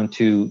it's down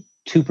to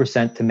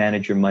 2% to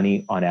manage your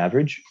money on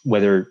average,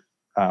 whether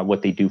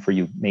what they do for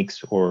you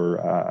makes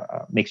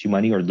you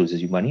money or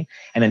loses you money,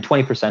 and then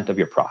 20% of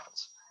your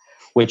profits,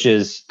 which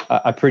is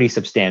a pretty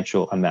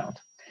substantial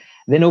amount.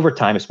 Then over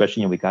time,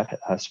 especially, we got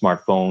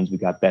smartphones, we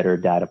got better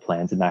data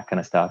plans and that kind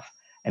of stuff,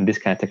 and this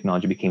kind of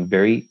technology became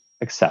very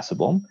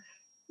accessible.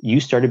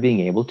 You started being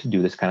able to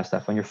do this kind of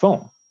stuff on your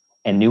phone,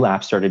 and new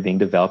apps started being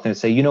developed and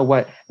say, you know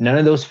what, none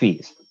of those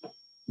fees.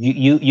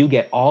 You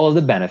get all of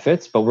the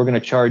benefits, but we're going to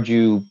charge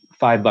you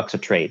 $5 a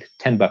trade,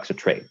 $10 a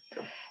trade.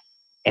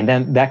 And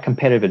then that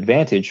competitive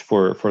advantage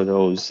for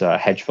those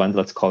hedge funds,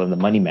 let's call them the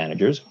money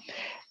managers,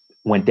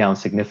 went down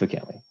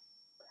significantly.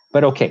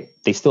 But okay,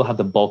 they still have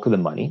the bulk of the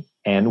money.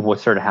 And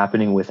what started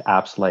happening with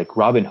apps like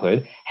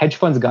Robinhood, hedge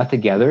funds got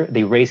together,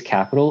 they raised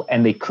capital,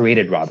 and they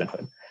created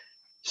Robinhood.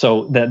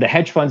 So the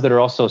hedge funds that are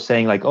also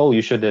saying like, oh,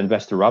 you should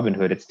invest in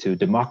Robinhood, it's to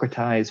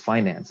democratize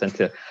finance and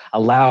to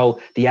allow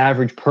the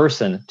average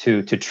person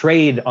to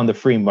trade on the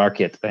free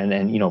market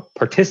and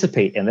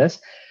participate in this.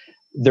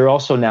 They're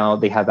also now,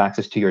 they have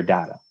access to your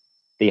data.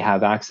 They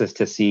have access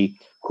to see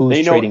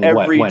who's trading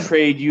what, when. They know every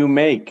trade you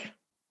make.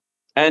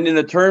 And in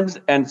the terms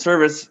and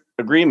service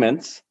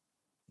agreements,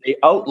 they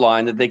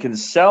outline that they can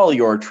sell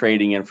your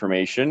trading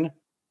information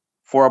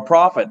for a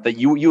profit, that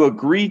you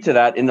agree to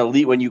that in the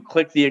lead when you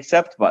click the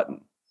accept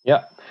button.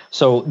 Yeah.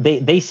 So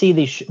they see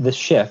this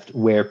shift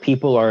where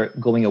people are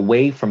going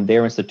away from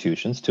their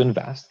institutions to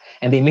invest,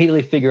 and they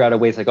immediately figure out a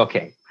way. It's like,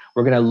 okay,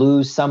 we're going to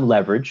lose some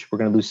leverage, we're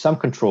going to lose some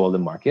control of the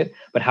market,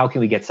 but how can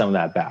we get some of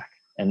that back?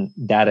 And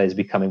data is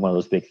becoming one of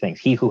those big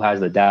things. He who has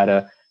the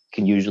data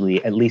can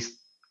usually at least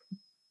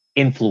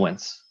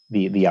influence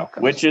the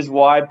outcomes. Which is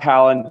why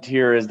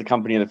Palantir is the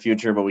company of the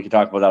future, but we can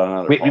talk about that on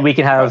another we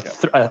can have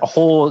a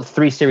whole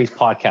 3-series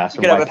podcast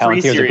on why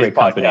Palantir is a great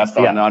company.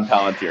 On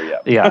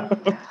Palantir, yeah.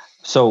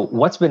 So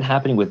what's been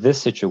happening with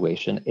this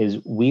situation is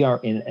we are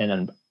in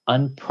an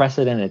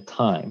unprecedented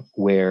time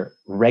where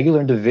regular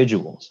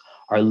individuals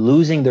are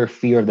losing their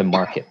fear of the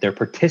market. They're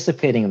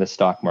participating in the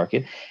stock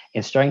market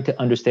and starting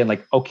to understand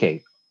like,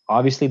 okay,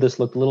 obviously this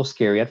looked a little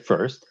scary at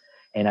first,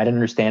 and I didn't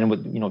understand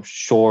what,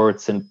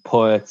 shorts and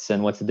puts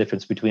and what's the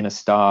difference between a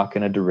stock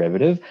and a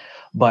derivative,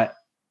 but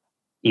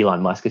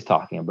Elon Musk is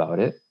talking about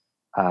it.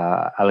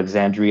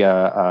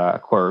 Alexandria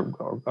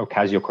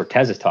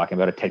Ocasio-Cortez is talking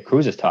about it. Ted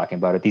Cruz is talking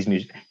about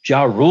it.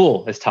 Ja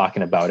Rule is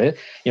talking about it.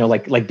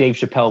 Like Dave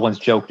Chappelle once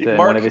joked in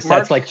one of his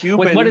sets, like,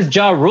 what does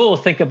Ja Rule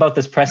think about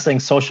this pressing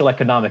social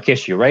economic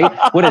issue, right?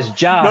 What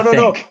does Ja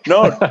think?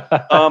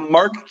 No.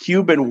 Mark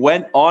Cuban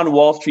went on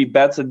Wall Street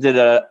Bets and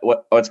did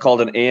what's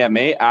called an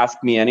AMA,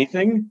 Ask Me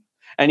Anything.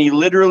 And he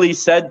literally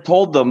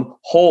told them,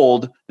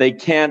 hold, they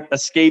can't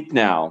escape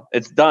now.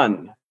 It's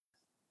done.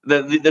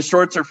 The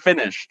shorts are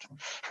finished.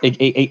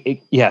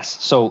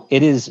 Yes. So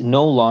it is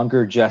no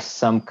longer just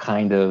some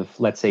kind of,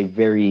 let's say,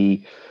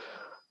 very,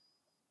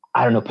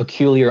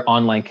 peculiar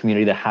online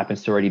community that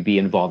happens to already be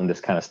involved in this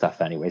kind of stuff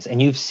anyways.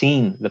 And you've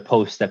seen the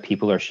posts that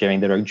people are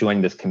sharing that are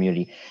joining this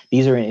community.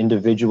 These are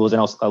individuals,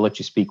 and I'll let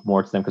you speak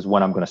more to them because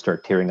I'm going to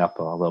start tearing up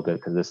a little bit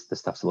because this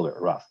stuff's a little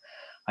bit rough.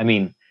 I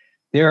mean,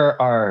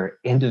 there are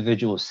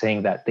individuals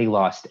saying that they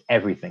lost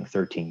everything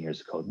 13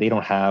 years ago. They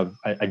don't have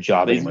a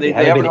job anymore. They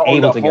haven't been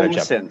able to get a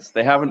job since.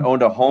 They haven't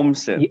owned a home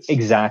since.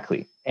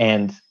 Exactly.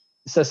 And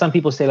so some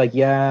people say, like,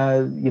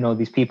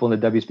 these people in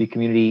the WSB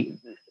community,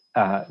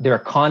 there are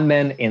con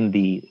men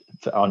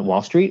on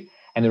Wall Street,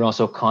 and there are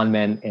also con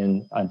men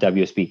on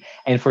WSB.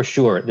 And for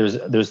sure,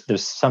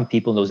 there's some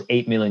people, those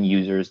 8 million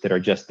users, that are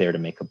just there to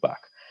make a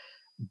buck.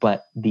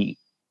 But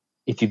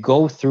if you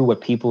go through what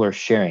people are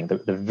sharing, the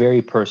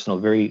very personal,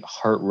 very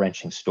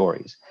heart-wrenching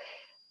stories,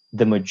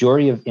 the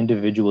majority of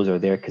individuals are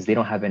there because they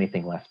don't have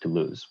anything left to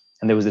lose.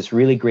 And there was this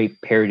really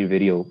great parody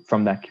video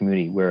from that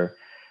community where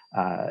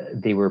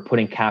they were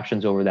putting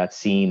captions over that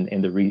scene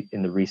in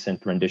the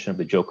recent rendition of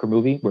the Joker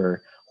movie,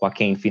 where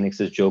Joaquin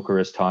Phoenix's Joker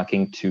is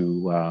talking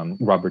to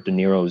Robert De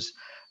Niro's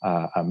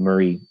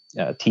Murray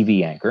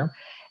TV anchor.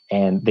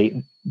 And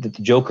the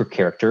Joker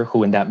character,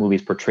 who in that movie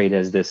is portrayed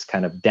as this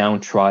kind of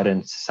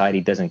downtrodden,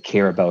 society doesn't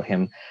care about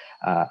him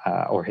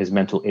or his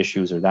mental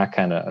issues or that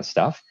kind of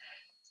stuff,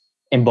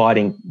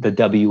 embodying the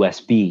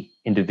WSB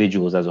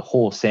individuals as a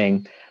whole,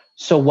 saying,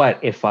 so what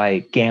if I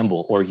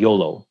gamble, or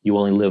YOLO, you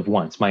only live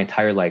once, my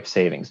entire life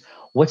savings?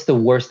 What's the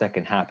worst that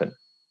can happen?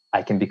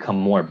 I can become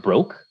more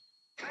broke?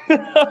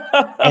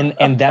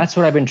 and that's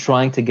what I've been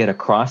trying to get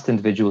across to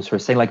individuals who are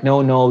saying, like,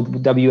 no,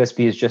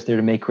 WSB is just there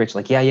to make rich.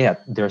 Like, yeah,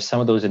 there are some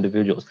of those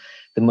individuals.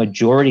 The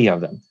majority of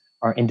them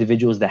are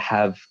individuals that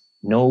have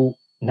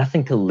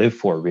nothing to live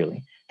for,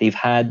 really. They've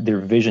had their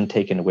vision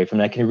taken away from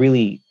them. I can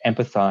really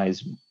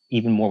empathize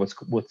even more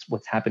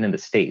what's happened in the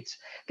States.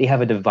 They have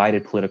a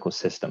divided political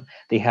system.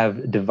 They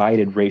have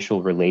divided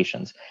racial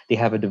relations. They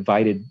have a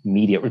divided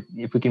media, or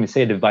if we can even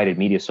say a divided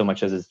media, so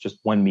much as it's just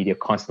one media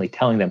constantly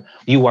telling them,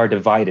 you are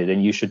divided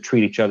and you should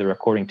treat each other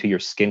according to your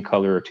skin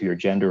color or to your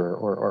gender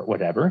or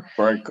whatever.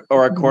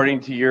 Or according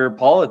to your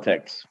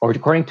politics. Or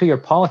according to your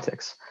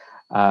politics.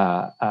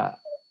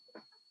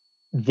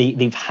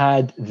 They've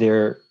had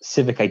their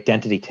civic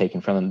identity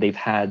taken from them. They've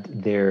had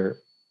their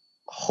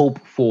hope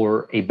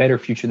for a better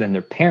future than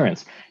their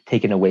parents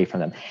taken away from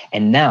them.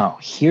 And now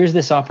here's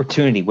this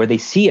opportunity where they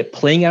see it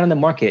playing out in the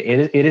market.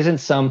 It isn't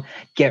some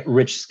get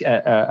rich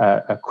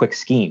a quick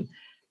scheme.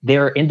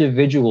 There are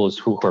individuals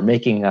who are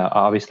making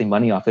obviously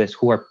money off this,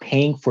 who are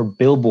paying for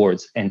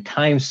billboards in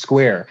Times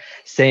Square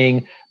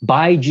saying,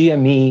 buy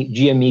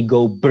GME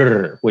go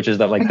brrr, which is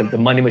the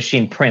money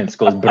machine Prince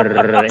goes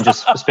brrr and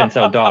just spins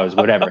out dollars,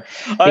 whatever.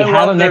 They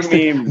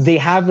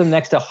have them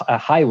next to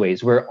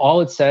highways where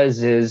all it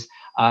says is,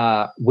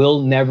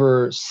 will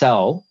never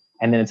sell.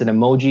 And then it's an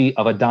emoji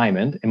of a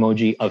diamond,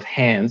 emoji of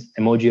hands,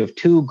 emoji of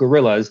two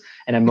gorillas,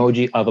 and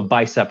emoji of a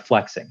bicep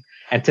flexing.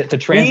 And to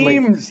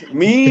translate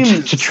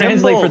memes, to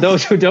translate for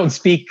those who don't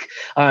speak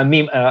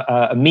memes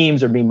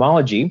or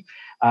memology,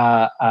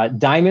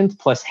 diamond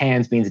plus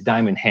hands means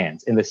diamond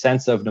hands, in the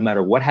sense of no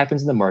matter what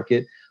happens in the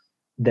market,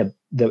 the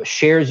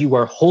shares you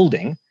are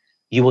holding,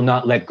 you will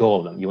not let go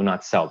of them. You will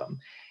not sell them.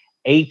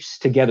 Apes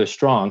together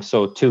strong.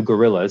 So two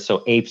gorillas.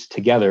 So apes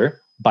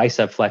together,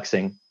 bicep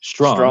flexing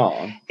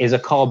strong. Is a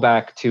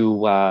callback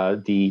to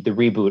the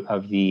reboot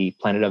of the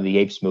Planet of the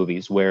Apes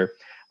movies, where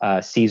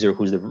Caesar,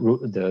 who's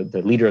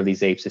the leader of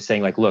these apes, is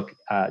saying, like, look,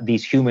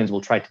 these humans will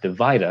try to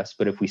divide us,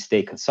 but if we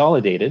stay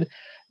consolidated,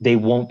 they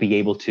won't be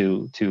able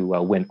to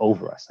win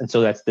over us. And so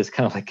that's this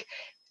kind of like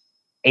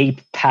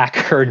ape pack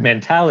herd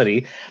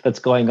mentality that's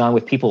going on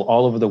with people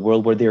all over the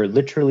world, where they're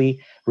literally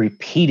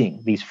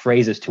repeating these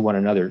phrases to one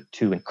another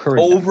to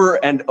encourage over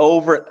and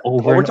over.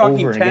 We're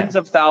talking tens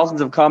of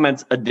thousands of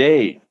comments a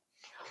day.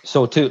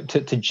 So to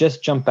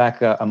just jump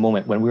back a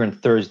moment, when we were on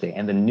Thursday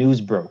and the news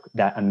broke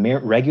that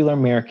regular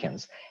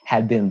Americans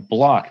had been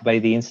blocked by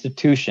the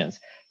institutions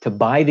to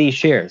buy these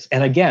shares.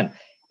 And again,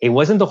 it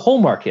wasn't the whole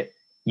market.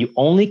 You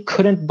only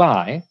couldn't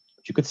buy,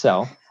 but you could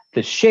sell,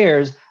 the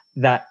shares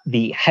that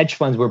the hedge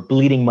funds were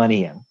bleeding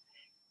money in.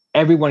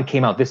 Everyone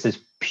came out. This is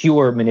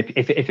pure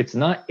manipulation. If it's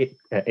not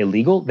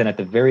illegal, then at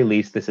the very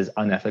least, this is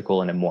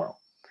unethical and immoral.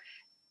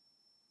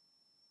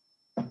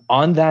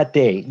 On that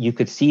day, you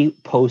could see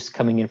posts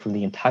coming in from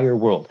the entire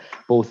world,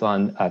 both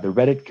on the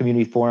Reddit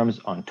community forums,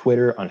 on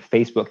Twitter, on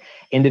Facebook,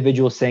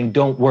 individuals saying,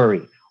 don't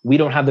worry, we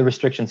don't have the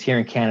restrictions here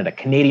in Canada.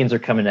 Canadians are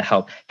coming to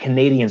help.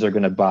 Canadians are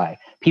going to buy.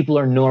 People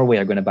in Norway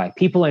are going to buy.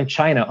 People in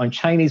China on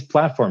Chinese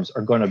platforms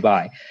are going to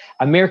buy.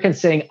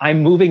 Americans saying,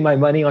 I'm moving my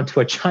money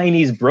onto a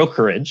Chinese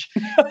brokerage.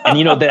 And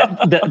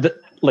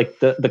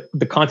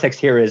the context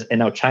here is, and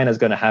now China's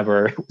going to have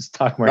our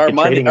stock market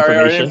trading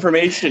information. Our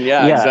information.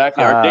 Yeah,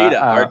 exactly.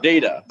 Our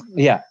data.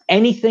 Yeah.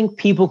 Anything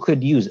people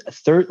could use.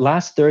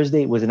 Last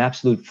Thursday was an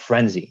absolute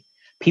frenzy.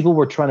 People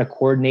were trying to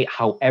coordinate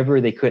however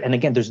they could. And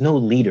again, there's no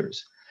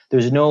leaders.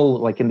 There's no,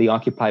 like in the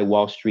Occupy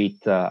Wall Street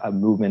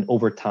movement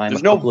over time.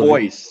 There's no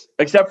voice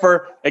except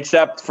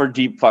for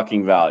deep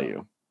fucking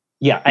value.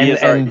 Yeah,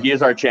 he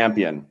is our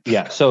champion.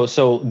 Yeah,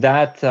 so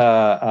that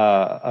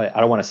I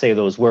don't want to say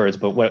those words,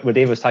 but what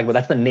Dave was talking about,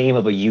 that's the name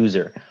of a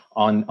user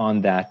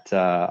on that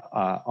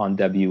on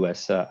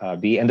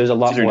WSB, and there's a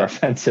lot more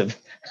offensive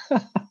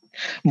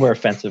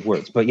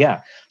words. But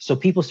yeah, so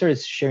people started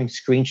sharing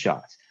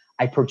screenshots.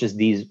 I purchased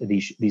these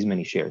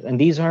many shares, and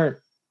these aren't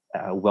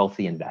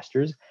wealthy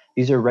investors.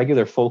 These are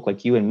regular folk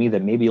like you and me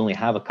that maybe only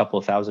have a couple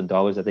of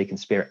 $1,000s that they can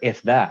spare,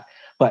 if that.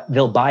 But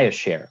they'll buy a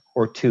share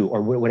or two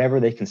or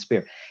whatever they can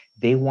spare.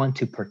 They want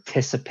to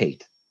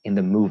participate in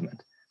the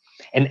movement.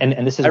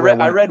 And this is I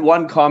read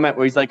one comment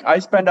where he's like, I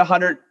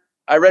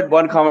read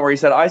one comment where he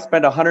said, I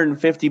spend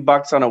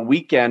 $150 on a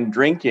weekend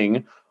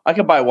drinking. I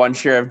could buy one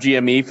share of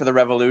GME for the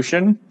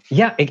revolution.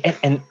 Yeah,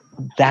 and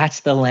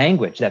that's the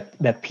language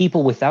that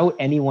people, without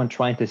anyone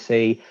trying to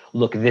say,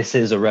 look, this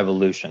is a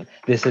revolution,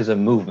 this is a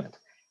movement.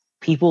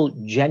 People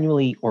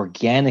genuinely,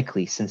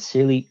 organically,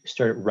 sincerely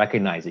started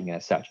recognizing it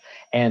as such.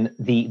 And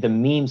the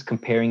memes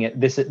comparing it,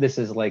 this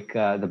is like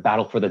the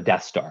battle for the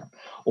Death Star,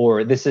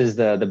 or this is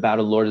the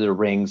battle Lord of the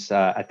Rings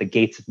at the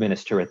gates of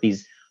Minas Tirith.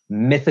 These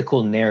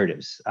mythical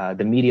narratives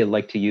the media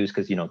like to use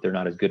because they're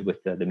not as good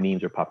with the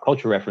memes or pop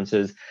culture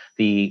references.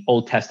 The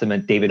Old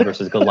Testament David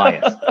versus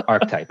Goliath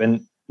archetype,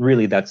 and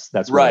really that's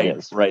what it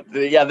is. Right.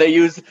 Yeah, they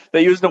use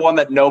the one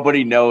that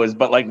nobody knows,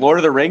 but like Lord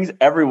of the Rings,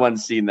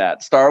 everyone's seen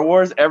that. Star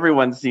Wars,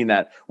 everyone's seen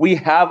that. We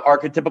have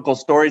archetypical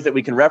stories that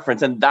we can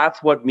reference, and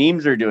that's what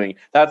memes are doing.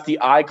 That's the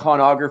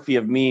iconography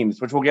of memes,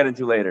 which we'll get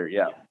into later.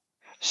 Yeah.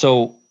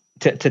 So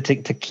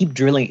to keep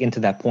drilling into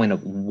that point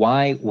of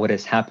why what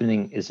is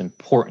happening is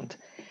important.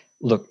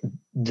 Look,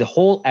 the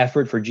whole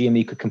effort for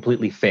GME could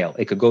completely fail.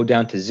 It could go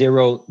down to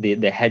zero.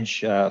 The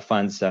hedge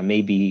funds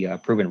may be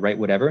proven right,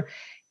 whatever.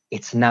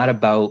 It's not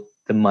about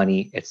the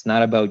money. It's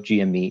not about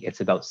GME.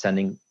 It's about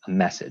sending a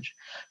message.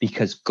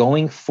 Because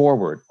going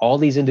forward, all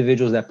these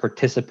individuals that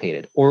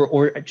participated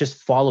or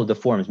just followed the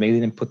forums, maybe they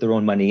didn't put their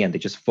own money in, they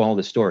just follow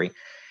the story.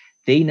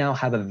 They now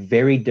have a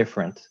very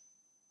different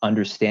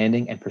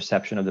understanding and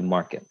perception of the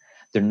market.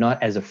 They're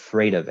not as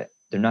afraid of it.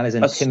 They're not as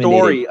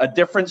intimidated. A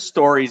different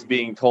story is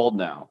being told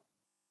now.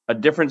 A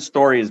different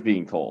story is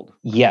being told.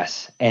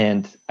 Yes.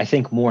 And I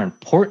think more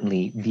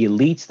importantly, the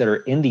elites that are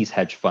in these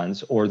hedge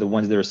funds or the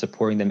ones that are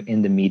supporting them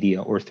in the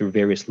media or through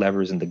various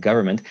levers in the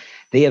government,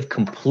 they have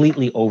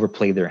completely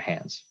overplayed their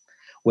hands.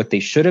 What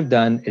they should have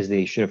done is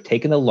they should have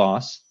taken the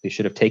loss. They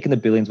should have taken the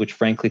billions, which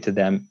frankly to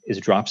them is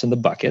drops in the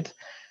bucket,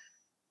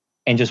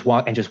 and just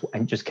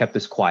kept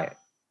this quiet.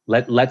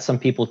 Let some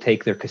people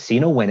take their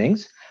casino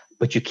winnings,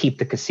 but you keep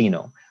the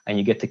casino and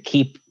you get to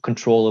keep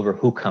control over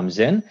who comes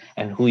in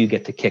and who you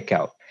get to kick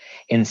out.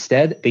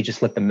 Instead, they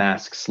just let the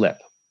mask slip,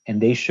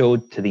 and they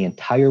showed to the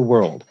entire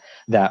world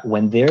that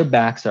when their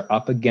backs are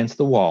up against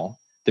the wall,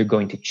 they're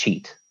going to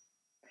cheat.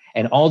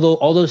 And although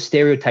all those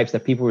stereotypes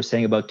that people were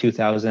saying about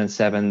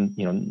 2007,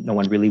 no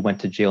one really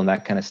went to jail and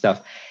that kind of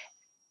stuff,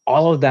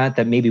 all of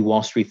that maybe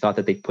Wall Street thought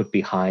that they put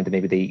behind, that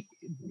maybe they,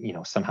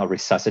 somehow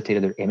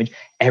resuscitated their image,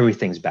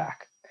 everything's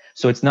back.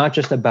 So it's not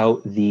just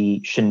about the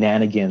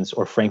shenanigans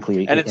or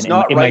frankly, and it's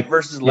not right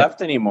versus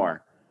left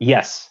anymore.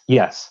 Yes.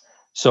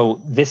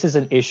 So this is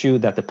an issue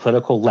that the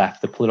political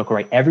left, the political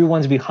right,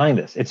 everyone's behind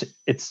this.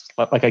 It's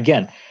like,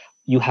 again,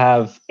 you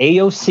have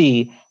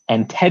AOC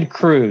and Ted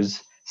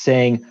Cruz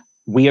saying,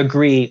 we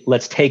agree,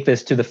 let's take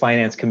this to the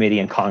Finance Committee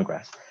in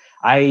Congress.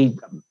 I'm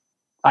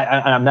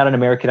not an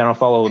American. I don't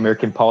follow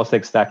American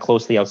politics that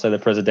closely outside the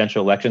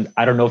presidential elections.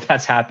 I don't know if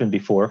that's happened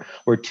before,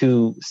 where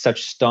two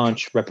such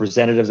staunch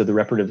representatives of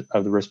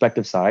the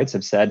respective sides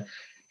have said,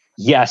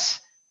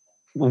 yes,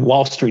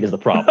 Wall Street is the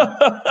problem.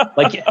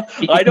 Like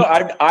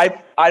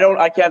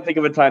I can't think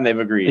of a time they've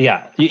agreed.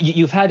 Yeah.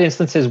 You've had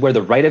instances where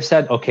the right have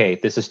said, okay,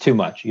 this is too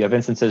much. You have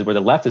instances where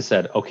the left has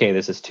said, okay,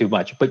 this is too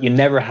much, but you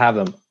never have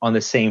them on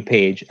the same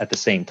page at the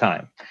same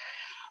time.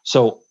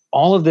 So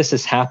all of this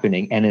is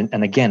happening. And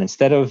again,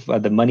 instead of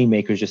the money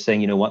makers just saying,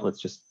 you know what, let's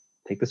just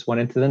take this one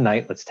into the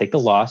night. Let's take the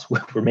loss.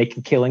 We're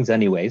making killings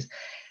anyways.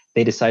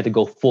 They decide to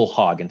go full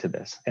hog into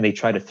this, and they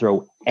try to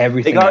throw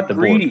everything at the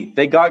board.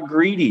 They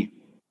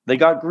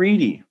got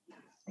greedy.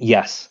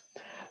 Yes.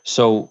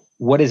 So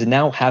what is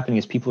now happening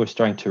is people are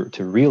starting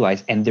to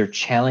realize, and they're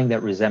channeling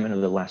that resentment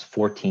of the last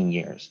 14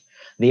 years.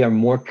 They are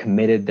more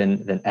committed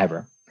than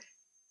ever.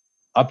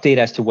 Update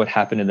as to what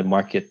happened in the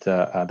market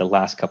the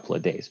last couple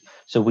of days.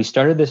 So we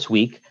started this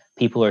week.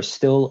 People are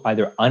still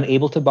either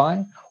unable to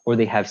buy or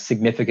they have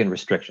significant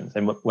restrictions.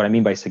 And what I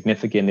mean by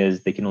significant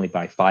is they can only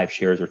buy 5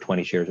 shares or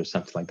 20 shares or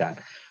something like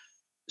that.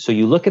 So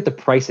you look at the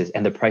prices,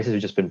 and the prices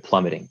have just been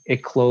plummeting.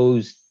 It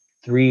closed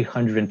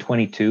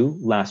 322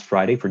 last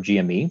Friday for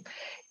GME.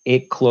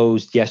 It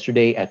closed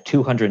yesterday at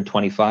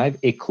 225.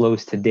 It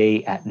closed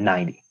today at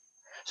 90.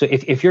 So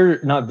if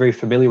you're not very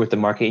familiar with the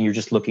market and you're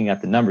just looking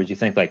at the numbers, you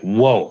think like,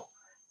 whoa,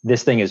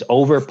 this thing is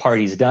over.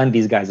 Party's done.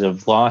 These guys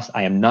have lost.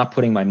 I am not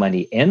putting my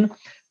money in.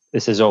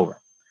 This is over.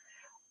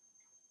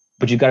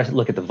 But you got to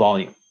look at the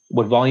volume.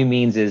 What volume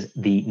means is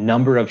the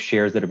number of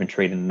shares that have been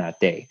traded in that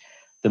day.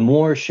 The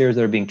more shares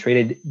that are being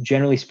traded,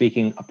 generally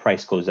speaking, a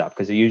price goes up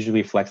because it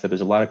usually reflects that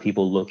there's a lot of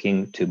people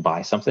looking to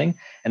buy something.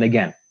 And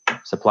again,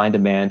 supply and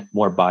demand,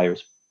 more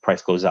buyers,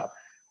 price goes up.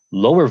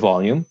 Lower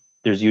volume,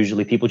 there's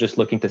usually people just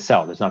looking to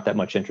sell. There's not that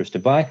much interest to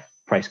buy,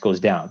 price goes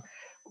down.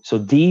 So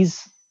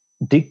these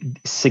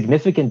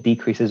significant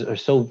decreases are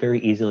so very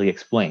easily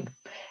explained.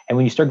 And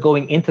when you start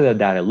going into the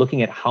data,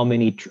 looking at how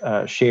many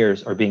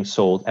shares are being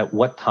sold at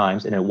what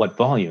times and at what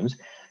volumes,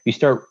 you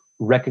start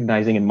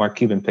recognizing, and Mark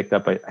Cuban picked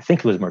up, I think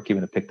it was Mark Cuban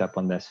that picked up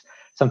on this,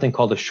 something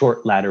called a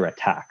short ladder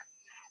attack.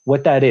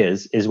 What that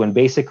is when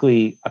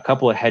basically a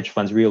couple of hedge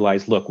funds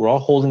realize, look, we're all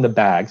holding the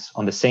bags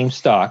on the same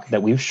stock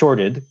that we've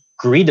shorted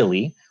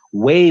greedily,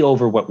 way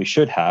over what we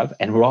should have,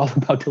 and we're all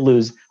about to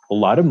lose a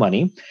lot of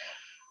money.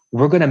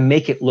 We're going to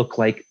make it look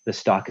like the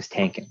stock is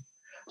tanking.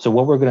 So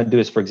what we're going to do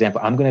is, for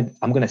example, I'm going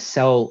to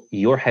sell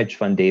your hedge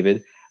fund,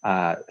 David,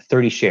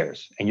 30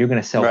 shares, and you're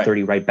going to sell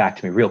 30 right back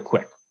to me real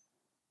quick.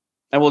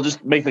 And we'll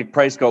just make the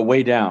price go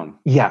way down.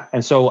 Yeah.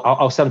 And so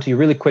I'll sell them to you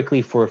really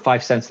quickly for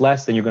 5 cents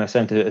less. Then you're going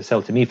to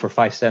sell to me for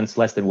 5 cents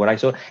less than what I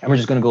sold. And we're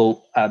just going to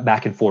go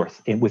back and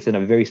forth within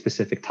a very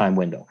specific time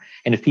window.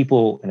 And if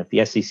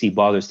the SEC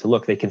bothers to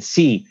look, they can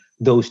see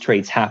those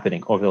trades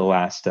happening over the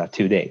last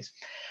 2 days.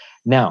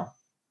 Now,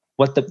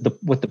 what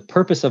the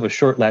purpose of a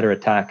short ladder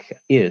attack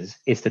is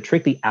to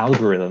trick the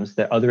algorithms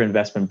that other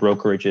investment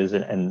brokerages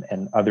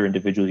and other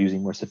individuals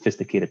using more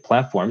sophisticated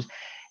platforms,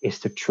 is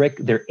to trick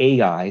their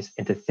AIs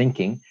into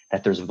thinking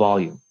that there's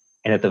volume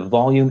and that the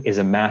volume is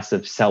a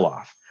massive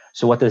sell-off.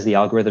 So what does the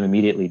algorithm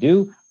immediately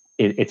do?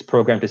 It's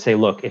programmed to say,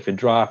 look, if it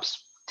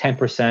drops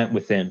 10%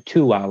 within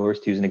 2 hours,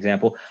 to use an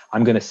example,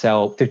 I'm going to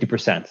sell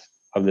 50%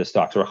 of the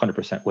stocks or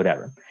 100%,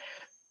 whatever.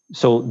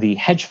 So the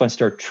hedge funds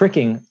start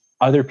tricking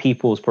other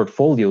people's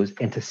portfolios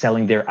into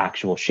selling their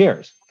actual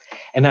shares.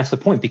 And that's the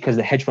point, because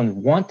the hedge funds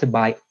want to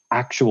buy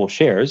actual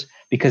shares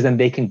because then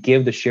they can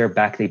give the share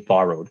back they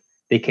borrowed.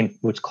 They can,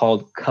 what's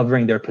called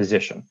covering their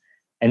position.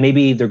 And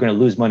maybe they're going to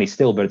lose money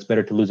still, but it's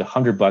better to lose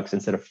 $100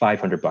 instead of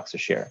 $500 a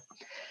share.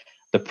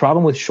 The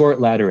problem with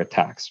short ladder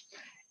attacks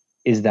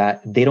is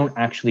that they don't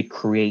actually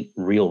create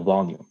real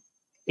volume.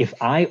 If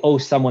I owe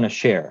someone a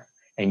share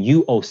and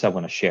you owe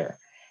someone a share,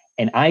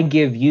 and I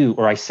give you,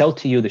 or I sell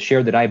to you the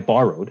share that I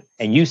borrowed,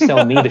 and you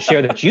sell me the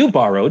share that you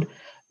borrowed,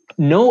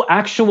 no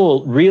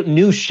actual real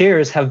new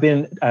shares have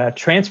been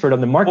transferred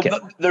on the market.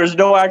 Well, there's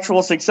no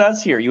actual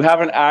success here. You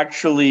haven't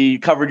actually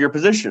covered your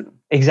position.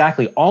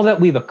 Exactly. All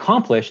that we've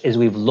accomplished is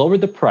we've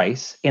lowered the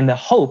price in the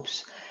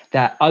hopes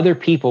that other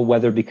people,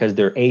 whether because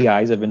their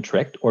AIs have been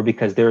tricked or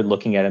because they're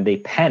looking at it and they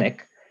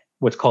panic,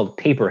 what's called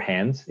paper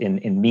hands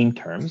in meme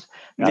terms.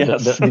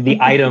 Yes. The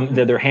item,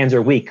 their hands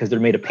are weak because they're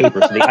made of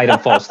paper, so the item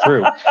falls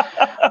through.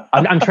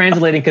 I'm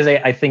translating because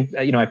I think,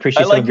 I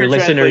appreciate some of your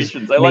listeners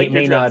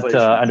may not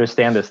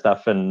understand this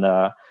stuff. And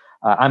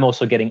I'm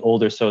also getting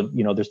older, so,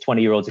 there's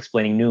 20-year-olds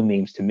explaining new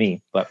memes to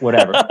me, but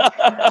whatever.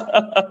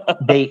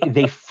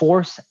 They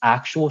force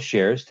actual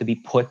shares to be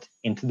put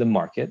into the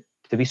market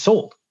to be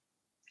sold.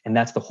 And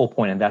that's the whole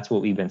point, and that's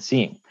what we've been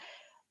seeing.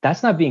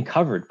 That's not being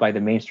covered by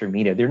the mainstream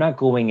media. They're not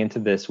going into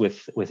this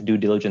with due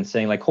diligence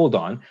saying, like, hold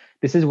on,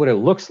 this is what it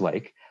looks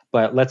like,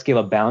 but let's give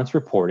a balanced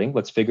reporting.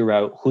 Let's figure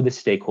out who the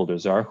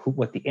stakeholders are,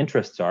 what the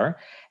interests are,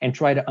 and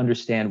try to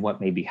understand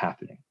what may be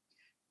happening.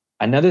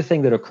 Another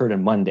thing that occurred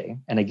on Monday,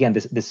 and again,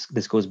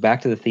 this goes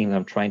back to the theme that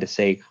I'm trying to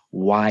say,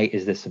 why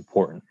is this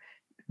important?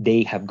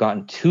 They have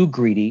gotten too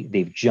greedy.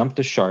 They've jumped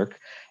the shark,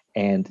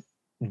 and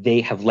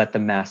they have let the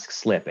mask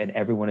slip, and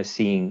everyone is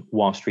seeing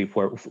Wall Street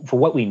for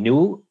what we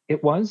knew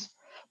it was.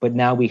 But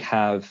now we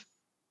have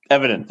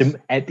evidence,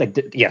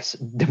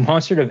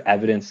 demonstrative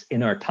evidence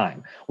in our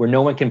time where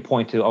no one can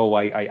point to,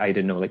 I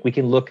didn't know. Like, we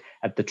can look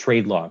at the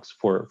trade logs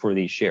for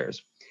these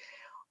shares.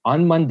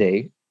 On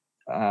Monday,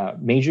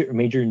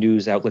 major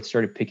news outlets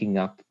started picking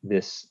up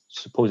this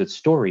supposed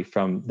story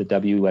from the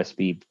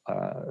WSB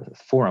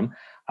forum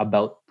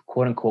about,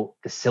 quote unquote,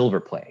 the silver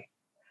play.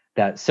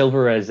 That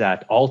silver is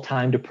at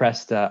all-time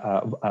depressed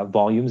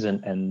volumes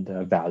and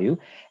value,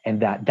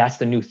 and that's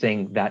the new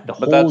thing that the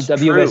whole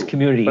WS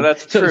community. But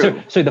that's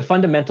true. So the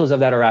fundamentals of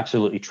that are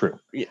absolutely true.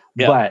 Yeah.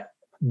 But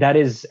that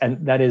is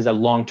a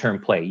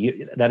long-term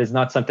play. That is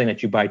not something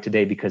that you buy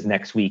today because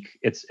next week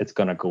it's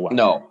going to go up.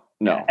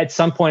 No. At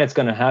some point it's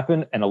going to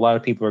happen, and a lot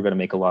of people are going to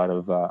make a lot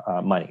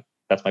of money.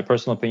 That's my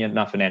personal opinion,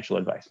 not financial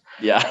advice.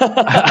 Yeah.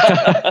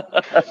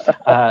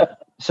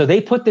 So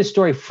they put this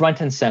story front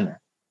and center.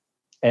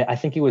 I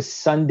think it was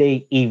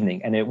Sunday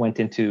evening, and it went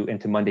into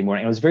Monday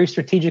morning. It was very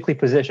strategically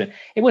positioned.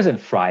 It wasn't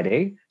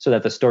Friday, so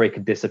that the story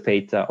could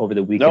dissipate over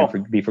the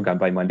weekend, be forgotten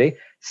by Monday.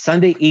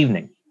 Sunday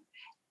evening,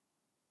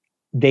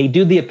 they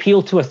do the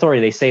appeal to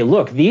authority. They say,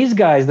 look, these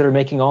guys that are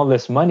making all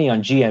this money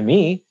on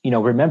GME,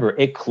 remember,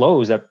 it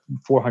closed at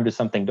 $400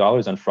 something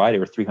on Friday,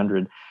 or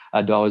 $300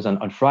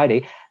 on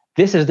Friday.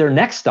 This is their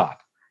next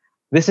stop.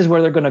 This is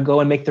where they're going to go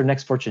and make their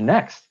next fortune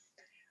next.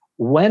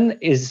 When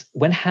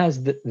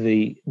has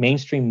the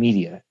mainstream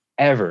media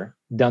ever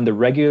done the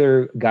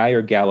regular guy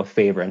or gal a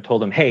favor and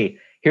told them, hey,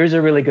 here's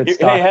a really good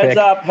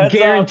stock pick,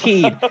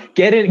 guaranteed.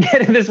 Get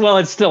in this while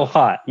it's still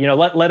hot.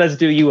 Let us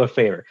do you a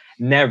favor.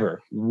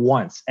 Never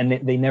once, and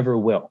they never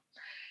will.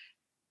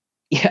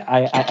 Yeah,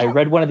 I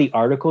read one of the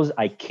articles.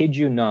 I kid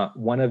you not.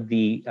 One of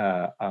the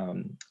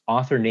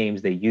author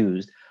names they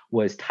used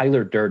was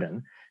Tyler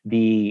Durden,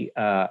 the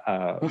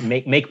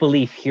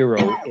make-believe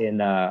hero in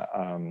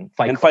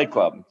Fight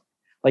Club.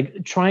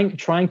 Like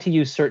trying to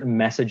use certain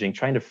messaging,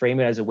 trying to frame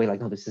it as a way like,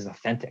 no, this is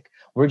authentic.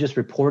 We're just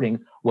reporting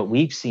what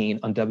we've seen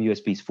on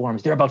WSB's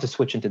forums. They're about to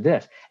switch into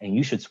this, and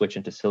you should switch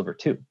into silver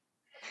too.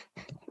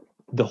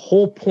 The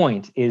whole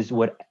point is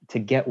to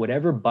get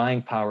whatever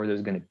buying power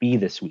there's going to be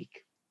this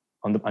week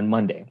on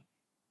Monday,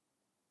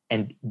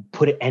 and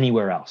put it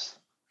anywhere else,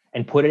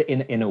 and put it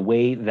in a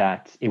way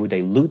that it would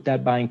dilute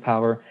that buying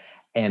power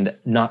and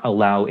not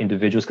allow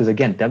individuals, because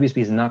again, WSB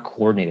is not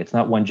coordinated. It's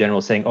not one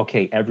general saying,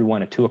 okay,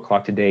 everyone at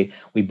 2:00 today,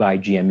 we buy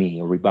GME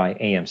or we buy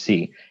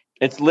AMC.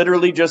 It's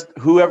literally just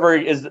whoever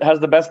has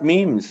the best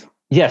memes.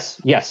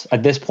 Yes.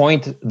 At this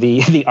point,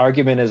 the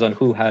argument is on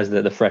who has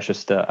the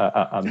freshest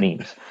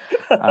memes.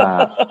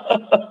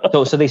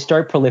 So they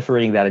start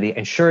proliferating that idea.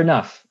 And sure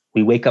enough,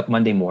 we wake up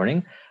Monday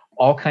morning,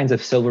 all kinds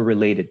of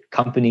silver-related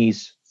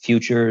companies,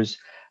 futures,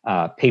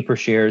 paper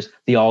shares,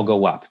 they all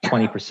go up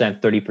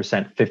 20%,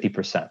 30%,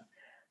 50%.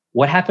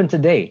 What happened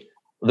today?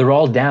 They're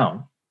all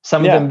down.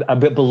 Some of them a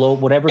bit below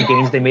whatever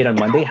gains they made on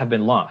Monday have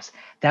been lost.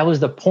 That was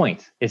the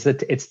point.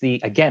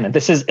 Again, and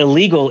this is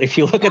illegal. If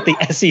you look at the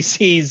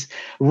SEC's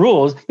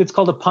rules, it's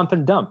called a pump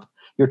and dump.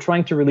 You're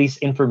trying to release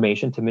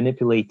information to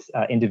manipulate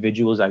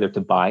individuals either to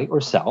buy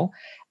or sell.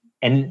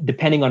 And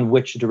depending on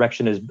which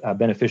direction is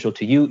beneficial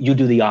to you, you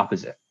do the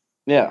opposite.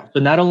 Yeah. So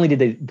not only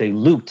did they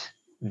loot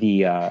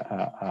the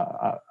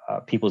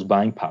people's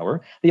buying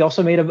power, they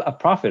also made a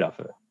profit off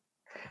of it.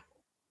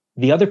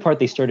 The other part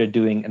they started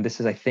doing, and this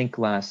is, I think,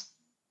 last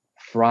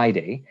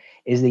Friday,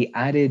 is they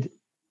added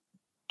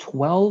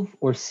 12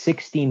 or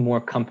 16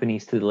 more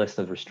companies to the list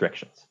of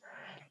restrictions.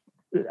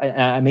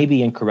 I may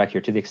be incorrect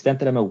here. To the extent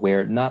that I'm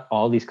aware, not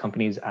all these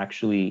companies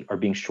actually are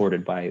being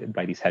shorted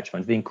by these hedge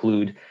funds. They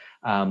include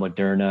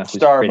Moderna,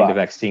 who's creating the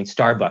vaccine,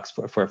 Starbucks,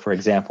 for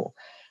example.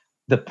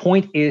 The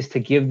point is to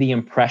give the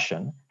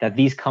impression that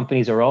these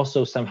companies are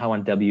also somehow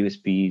on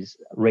WSB's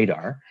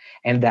radar,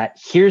 and that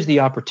here's the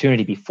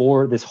opportunity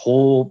before this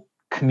whole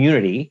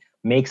community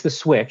makes the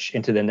switch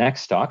into the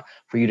next stock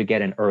for you to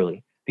get in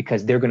early,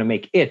 because they're going to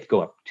make it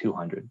go up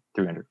 200,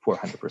 300,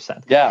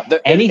 400%. Yeah.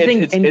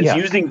 It's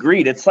using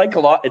greed. It's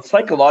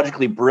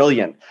psychologically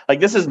brilliant. Like,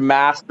 this is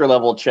master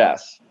level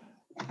chess.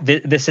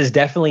 This is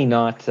definitely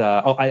not,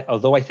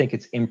 although I think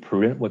it's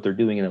imprudent what they're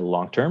doing in the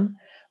long term,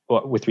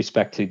 with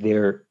respect to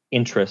their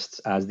interests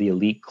as the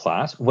elite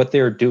class, what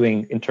they're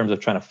doing in terms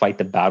of trying to fight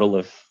the battle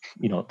of,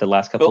 the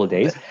last couple of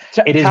days,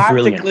 it is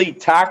brilliant.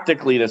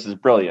 Tactically, this is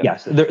brilliant.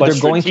 Yes, they're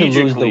going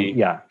to lose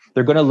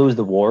they're going to lose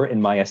the war,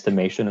 in my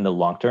estimation, in the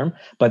long term,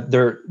 but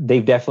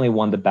they've definitely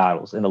won the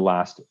battles in the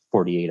last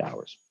 48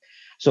 hours.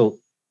 So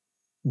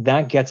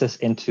that gets us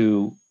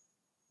into,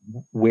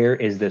 where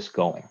is this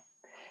going?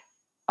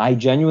 I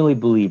genuinely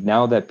believe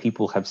now that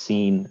people have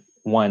seen,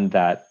 one,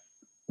 that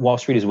Wall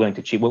Street is willing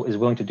to cheat, is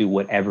willing to do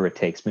whatever it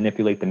takes,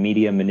 manipulate the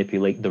media,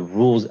 manipulate the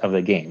rules of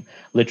the game,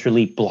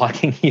 literally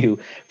blocking you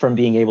from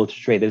being able to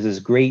trade. There's this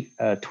great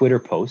Twitter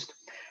post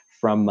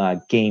from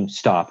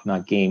GameStop,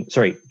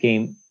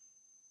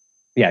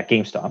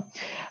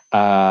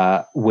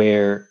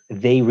 where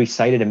they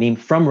recited a meme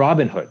from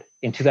Robinhood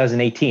in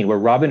 2018, where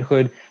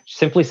Robinhood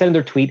simply said in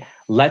their tweet,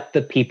 "Let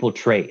the people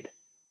trade."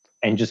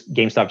 And just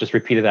GameStop just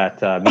repeated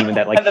that meme, and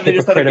that like and then they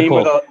just had a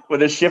meme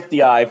with a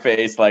shifty eye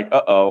face, like,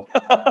 uh-oh.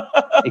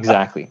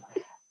 Exactly.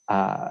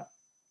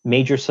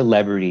 Major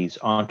celebrities,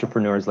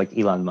 entrepreneurs like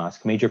Elon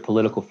Musk, major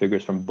political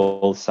figures from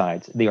both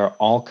sides, they are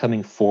all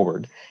coming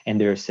forward and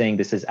they're saying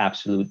this is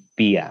absolute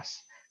BS.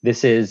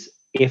 This is,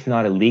 if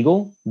not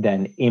illegal,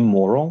 then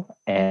immoral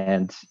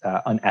and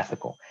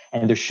unethical.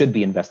 And there should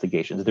be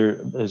investigations.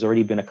 There's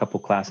already been a couple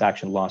class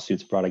action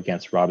lawsuits brought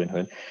against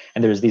Robinhood.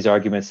 And there's these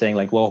arguments saying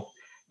like, well,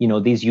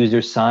 these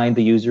users signed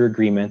the user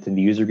agreement, and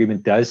the user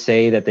agreement does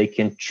say that they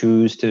can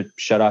choose to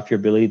shut off your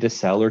ability to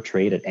sell or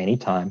trade at any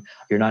time.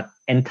 You're not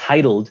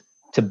entitled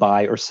to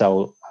buy or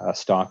sell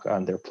stock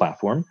on their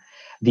platform.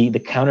 The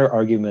counter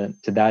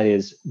argument to that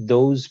is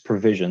those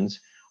provisions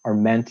are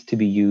meant to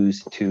be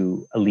used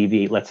to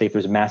alleviate, let's say, if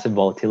there's massive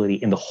volatility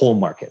in the whole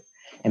market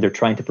and they're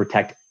trying to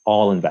protect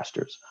all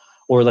investors.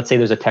 Or let's say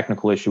there's a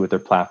technical issue with their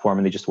platform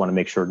and they just want to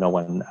make sure no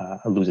one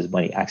loses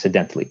money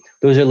accidentally.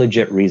 Those are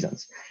legit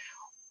reasons.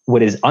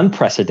 What is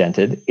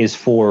unprecedented is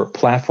for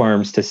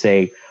platforms to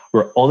say,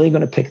 we're only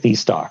going to pick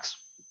these stocks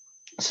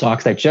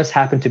that just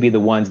happen to be the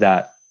ones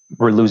that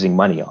we're losing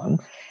money on.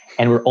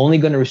 and we're only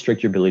going to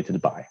restrict your ability to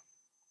buy.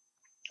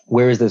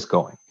 Where is this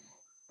going?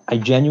 I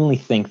genuinely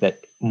think that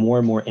more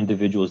and more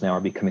individuals now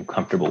are becoming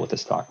comfortable with the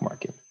stock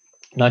market.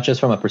 Not just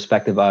from a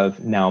perspective of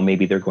now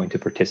maybe they're going to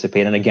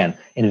participate. And again,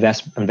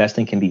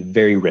 investing can be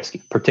very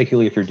risky,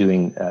 particularly if you're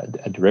doing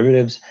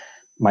derivatives.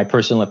 My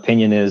personal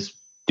opinion is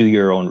do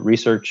your own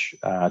research,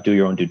 do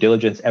your own due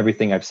diligence.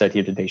 Everything I've said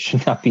here today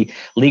should not be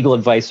legal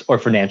advice or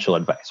financial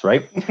advice,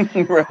 right?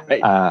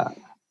 Right.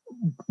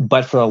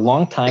 But for a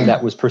long time,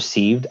 that was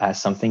perceived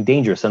as something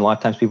dangerous. And a lot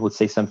of times people would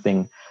say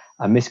something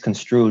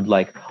misconstrued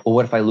like, well,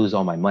 what if I lose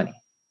all my money?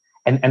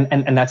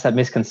 And that's that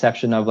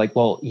misconception of like,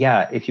 well,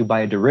 yeah, if you buy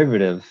a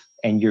derivative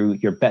and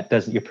your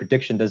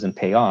prediction doesn't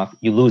pay off,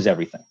 you lose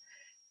everything.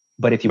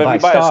 But if you buy a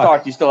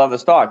stock, you still have the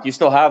stock. You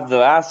still have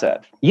the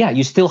asset. Yeah,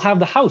 you still have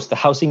the house. The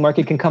housing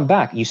market can come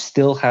back. You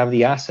still have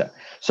the asset.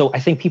 So I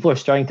think people are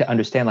starting to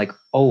understand like,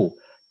 oh,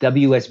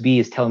 WSB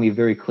is telling me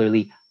very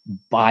clearly,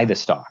 buy the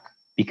stock,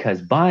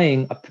 because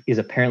buying is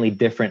apparently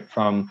different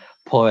from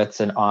puts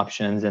and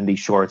options and the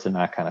shorts and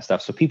that kind of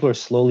stuff. So people are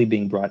slowly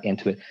being brought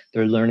into it.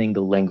 They're learning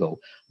the lingo.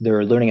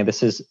 They're learning, and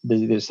this is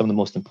some of the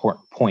most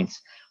important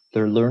points.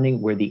 They're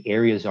learning where the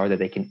areas are that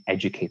they can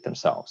educate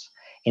themselves.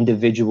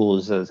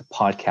 Individuals as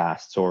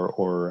podcasts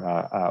or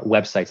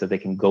websites that they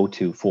can go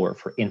to for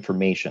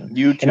information.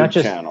 YouTube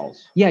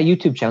channels. Yeah,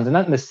 YouTube channels. And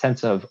not in the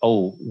sense of,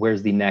 oh,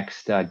 where's the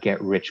next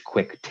get rich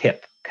quick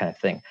tip kind of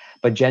thing,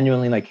 but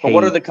genuinely like, hey, but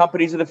what are the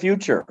companies of the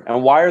future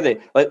and why are they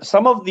like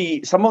some of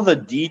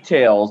the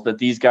details that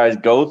these guys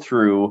go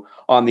through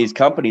on these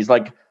companies?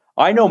 Like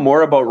I know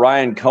more about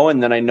Ryan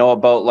Cohen than I know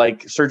about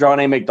like Sir John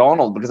A.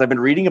 McDonald because I've been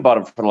reading about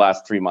him for the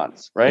last 3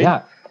 months, right?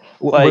 Yeah,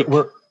 like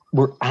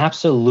we're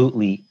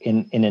absolutely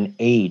in an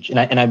age, and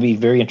I'd be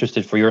very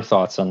interested for your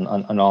thoughts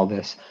on all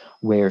this,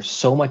 where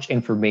so much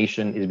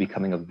information is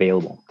becoming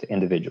available to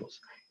individuals,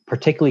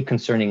 particularly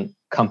concerning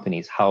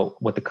companies,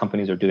 what the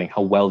companies are doing,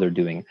 how well they're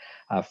doing,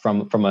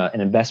 from an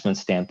investment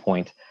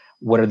standpoint.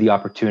 What are the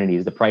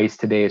opportunities? The price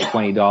today is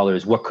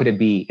 $20. What could it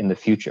be in the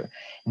future?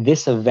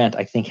 This event,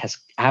 I think, has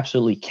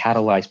absolutely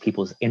catalyzed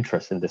people's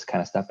interest in this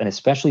kind of stuff, and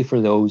especially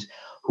for those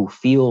who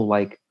feel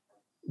like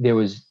there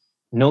was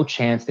no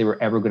chance they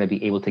were ever going to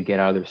be able to get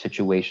out of their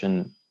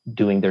situation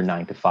doing their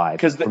 9 to 5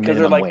 because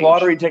they're like wage.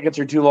 Lottery tickets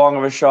are too long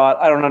of a shot.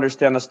 I don't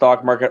understand the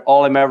stock market.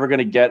 All I'm ever going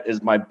to get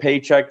is my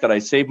paycheck that I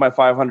save my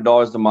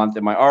 $500 a month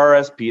in my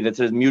RRSP that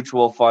says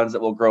mutual funds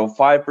that will grow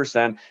 5%.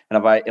 And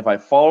if I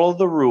follow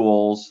the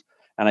rules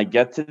and I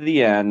get to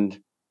the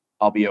end,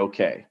 I'll be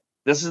okay.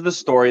 This is the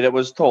story that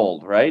was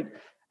told, right?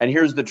 And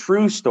here's the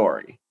true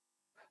story.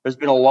 There's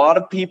been a lot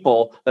of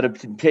people that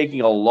have been taking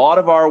a lot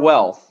of our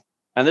wealth.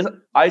 And this,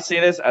 I say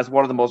this as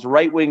one of the most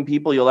right-wing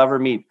people you'll ever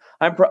meet.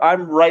 I'm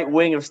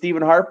right-wing of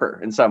Stephen Harper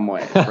in some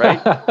ways,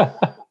 right?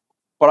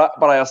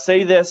 but I'll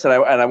say this, and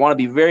I want to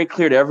be very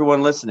clear to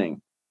everyone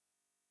listening.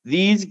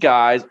 These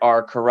guys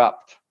are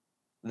corrupt.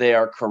 They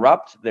are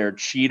corrupt. They're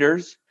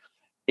cheaters.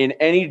 In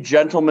any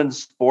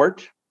gentleman's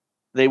sport,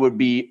 they would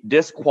be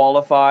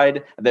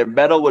disqualified. Their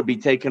medal would be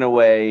taken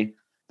away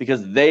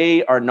because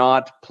they are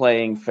not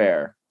playing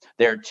fair.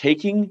 They're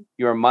taking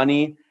your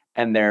money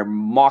and they're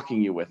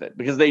mocking you with it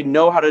because they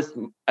know how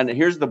to. And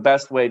here's the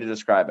best way to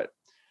describe it.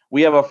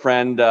 We have a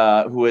friend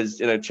who is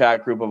in a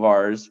chat group of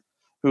ours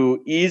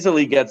who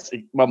easily gets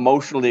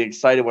emotionally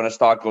excited when a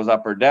stock goes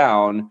up or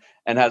down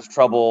and has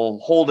trouble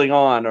holding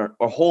on or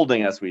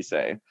holding, as we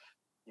say.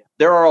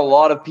 There are a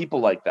lot of people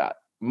like that.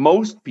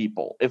 Most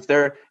people, if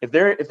they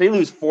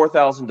lose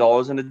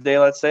 $4,000 in a day,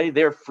 let's say,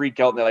 they're freak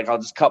out and they're like, I'll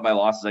just cut my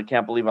losses. I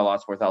can't believe I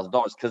lost $4,000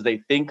 because they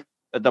think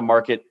that the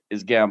market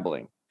is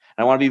gambling.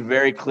 And I want to be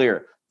very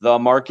clear. The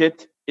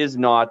market is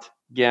not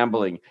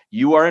gambling.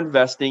 You are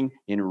investing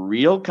in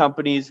real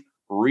companies,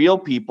 real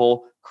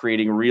people,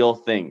 creating real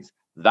things.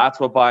 That's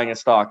what buying a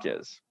stock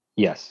is.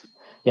 Yes.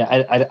 Yeah.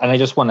 And I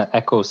just want to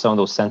echo some of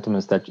those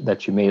sentiments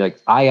that you made. Like,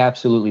 I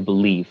absolutely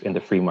believe in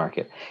the free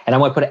market. And I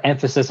want to put an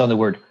emphasis on the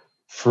word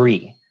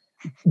free.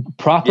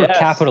 Proper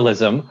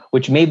capitalism,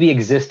 which maybe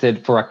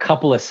existed for a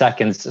couple of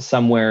seconds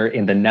somewhere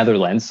in the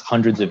Netherlands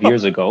hundreds of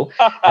years ago,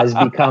 has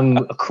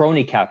become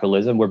crony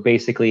capitalism, where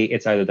basically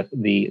it's either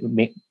the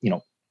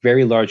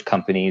very large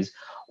companies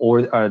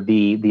or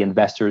the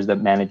investors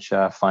that manage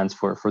funds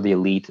for the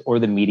elite or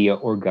the media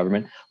or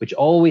government, which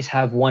always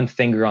have one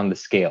finger on the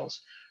scales,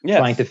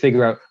 trying to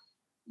figure out,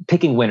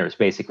 picking winners,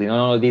 basically.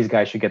 No, these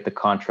guys should get the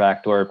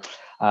contract, or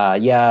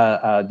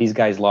these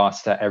guys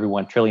lost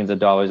everyone trillions of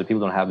dollars and people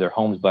don't have their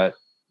homes, but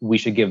we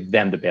should give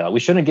them the bailout. We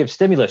shouldn't give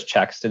stimulus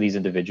checks to these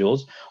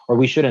individuals, or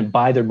we shouldn't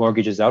buy their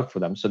mortgages out for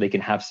them so they can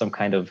have some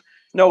kind of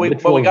but we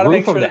got to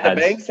make sure that the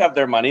banks have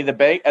their money. The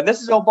bank, and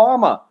this is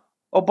Obama.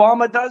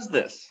 Obama does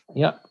this.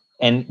 Yeah.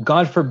 And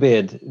God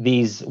forbid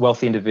these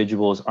wealthy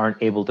individuals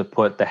aren't able to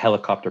put the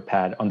helicopter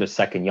pad on their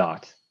second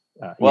yacht.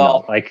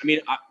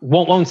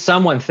 Won't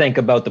someone think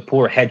about the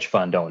poor hedge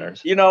fund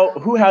owners?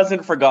 Who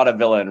hasn't forgot a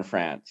villa in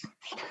France?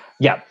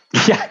 Yeah.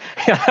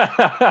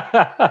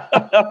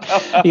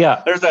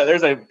 Yeah.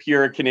 There's a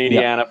pure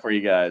Canadiana for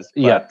you guys.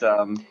 But,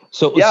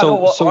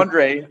 So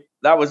Andre,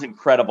 that was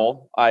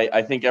incredible.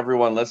 I think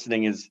everyone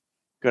listening is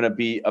going to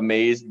be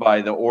amazed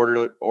by the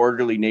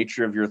orderly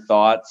nature of your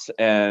thoughts.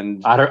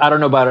 And I don't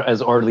know about it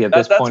as orderly at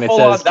this point. It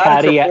says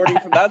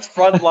that's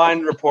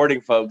frontline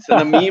reporting, folks. And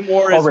the meme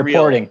war is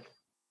reporting.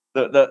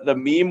 Real. The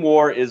meme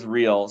war is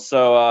real.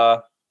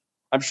 So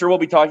I'm sure we'll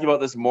be talking about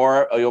this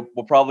more.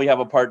 We'll probably have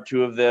a part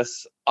 2 of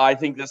this. I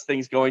think this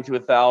thing's going to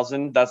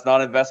 1,000. That's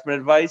not investment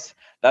advice.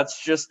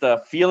 That's just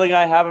a feeling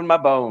I have in my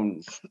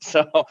bones.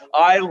 So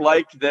I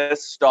like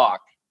this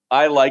stock.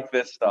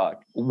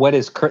 What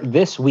is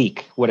this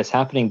week? What is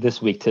happening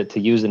this week? To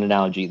use an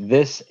analogy,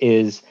 this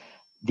is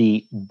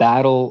the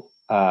battle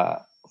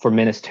for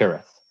Minas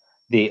Tirith.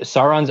 The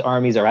Sauron's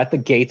armies are at the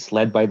gates,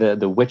 led by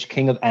the Witch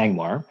King of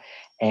Angmar,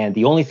 and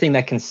the only thing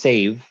that can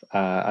save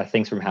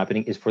things from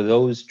happening is for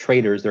those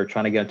traders that are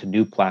trying to get onto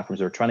new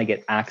platforms or trying to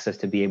get access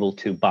to be able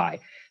to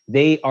buy.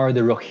 They are the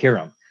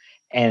Rohirrim,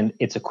 and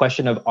it's a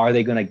question of, are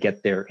they going to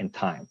get there in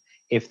time?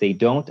 If they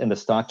don't, and the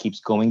stock keeps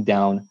going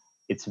down,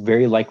 it's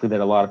very likely that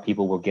a lot of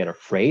people will get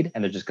afraid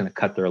and they're just going to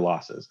cut their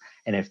losses.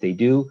 And if they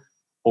do,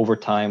 over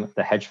time,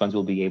 the hedge funds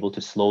will be able to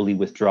slowly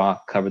withdraw,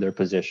 cover their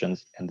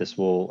positions, and this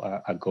will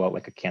go out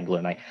like a candle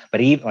at night.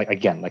 But even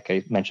like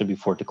I mentioned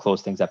before, to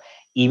close things up,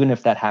 even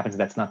if that happens,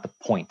 that's not the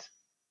point.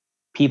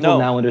 People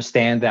now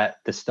understand that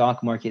the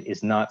stock market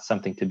is not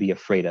something to be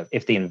afraid of.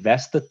 If they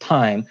invest the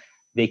time,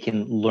 they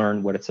can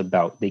learn what it's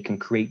about. They can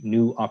create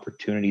new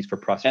opportunities for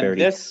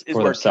prosperity. And this is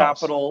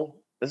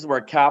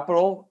where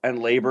capital and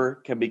labor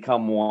can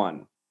become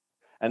one.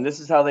 And this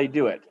is how they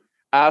do it.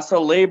 As a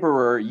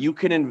laborer, you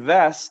can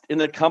invest in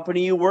the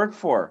company you work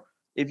for.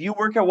 If you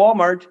work at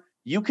Walmart,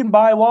 you can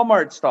buy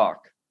Walmart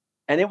stock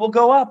and it will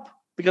go up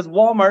because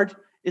Walmart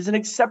is an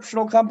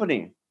exceptional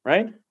company,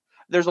 right?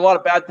 There's a lot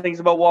of bad things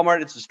about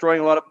Walmart. It's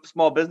destroying a lot of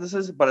small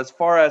businesses. But as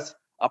far as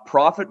a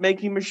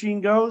profit-making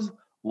machine goes,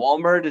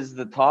 Walmart is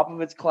the top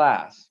of its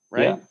class,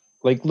 right? Yeah.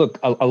 Like, look,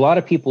 a lot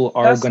of people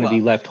are going to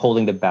be left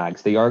holding the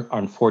bags. They are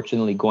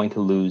unfortunately going to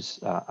lose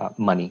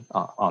money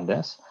on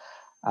this,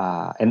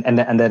 and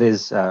that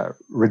is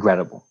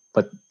regrettable.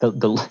 But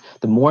the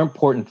more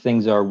important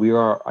things are, we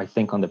are, I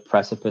think, on the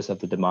precipice of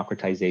the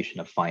democratization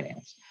of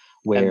finance,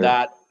 where and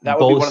that would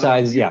be one of the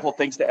most beautiful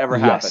things to ever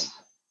happen.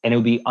 And it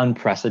would be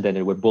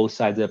unprecedented with both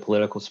sides of the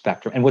political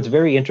spectrum. And what's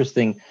very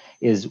interesting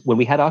is when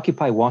we had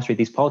Occupy Wall Street,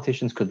 these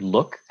politicians could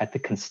look at the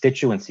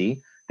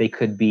constituency they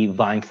could be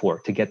vying for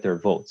to get their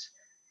votes.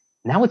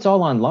 Now it's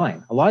all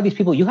online. A lot of these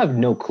people, you have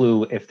no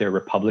clue if they're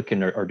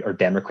Republican or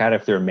Democrat,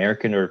 if they're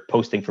American or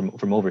posting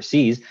from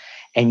overseas.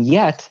 And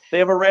yet they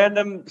have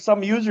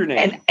some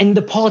username. And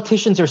the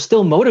politicians are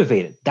still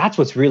motivated. That's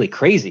what's really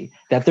crazy.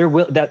 That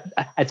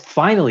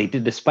finally,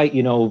 despite,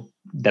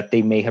 that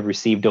they may have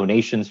received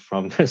donations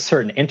from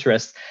certain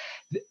interests,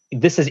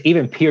 this has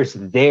even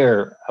pierced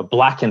their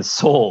blackened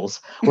souls,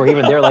 where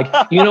even they're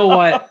like, you know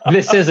what,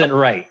 this isn't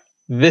right.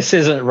 This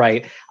isn't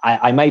right.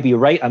 I might be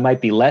right. I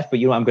might be left, but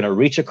I'm going to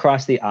reach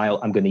across the aisle.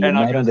 I'm going to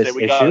unite on this issue.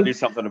 We got to do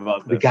something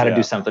about this. We got to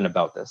do something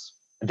about this.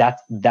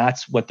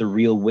 That's what the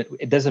real win.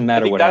 It doesn't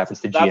matter what happens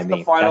to GME. That's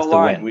the final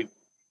line.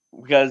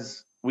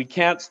 Because we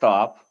can't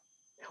stop.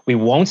 We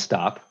won't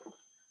stop.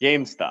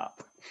 GameStop.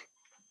 It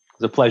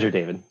was a pleasure,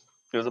 David.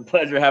 It was a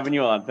pleasure having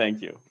you on.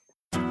 Thank you.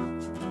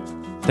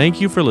 Thank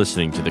you for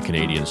listening to The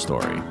Canadian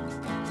Story.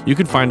 You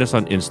can find us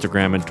on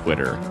Instagram and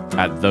Twitter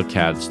at The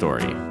CAD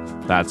Story.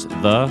 That's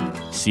The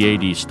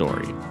CAD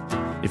Story.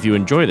 If you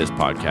enjoy this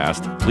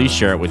podcast, please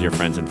share it with your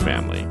friends and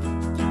family.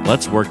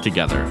 Let's work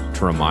together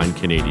to remind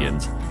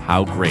Canadians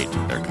how great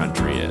their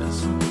country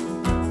is.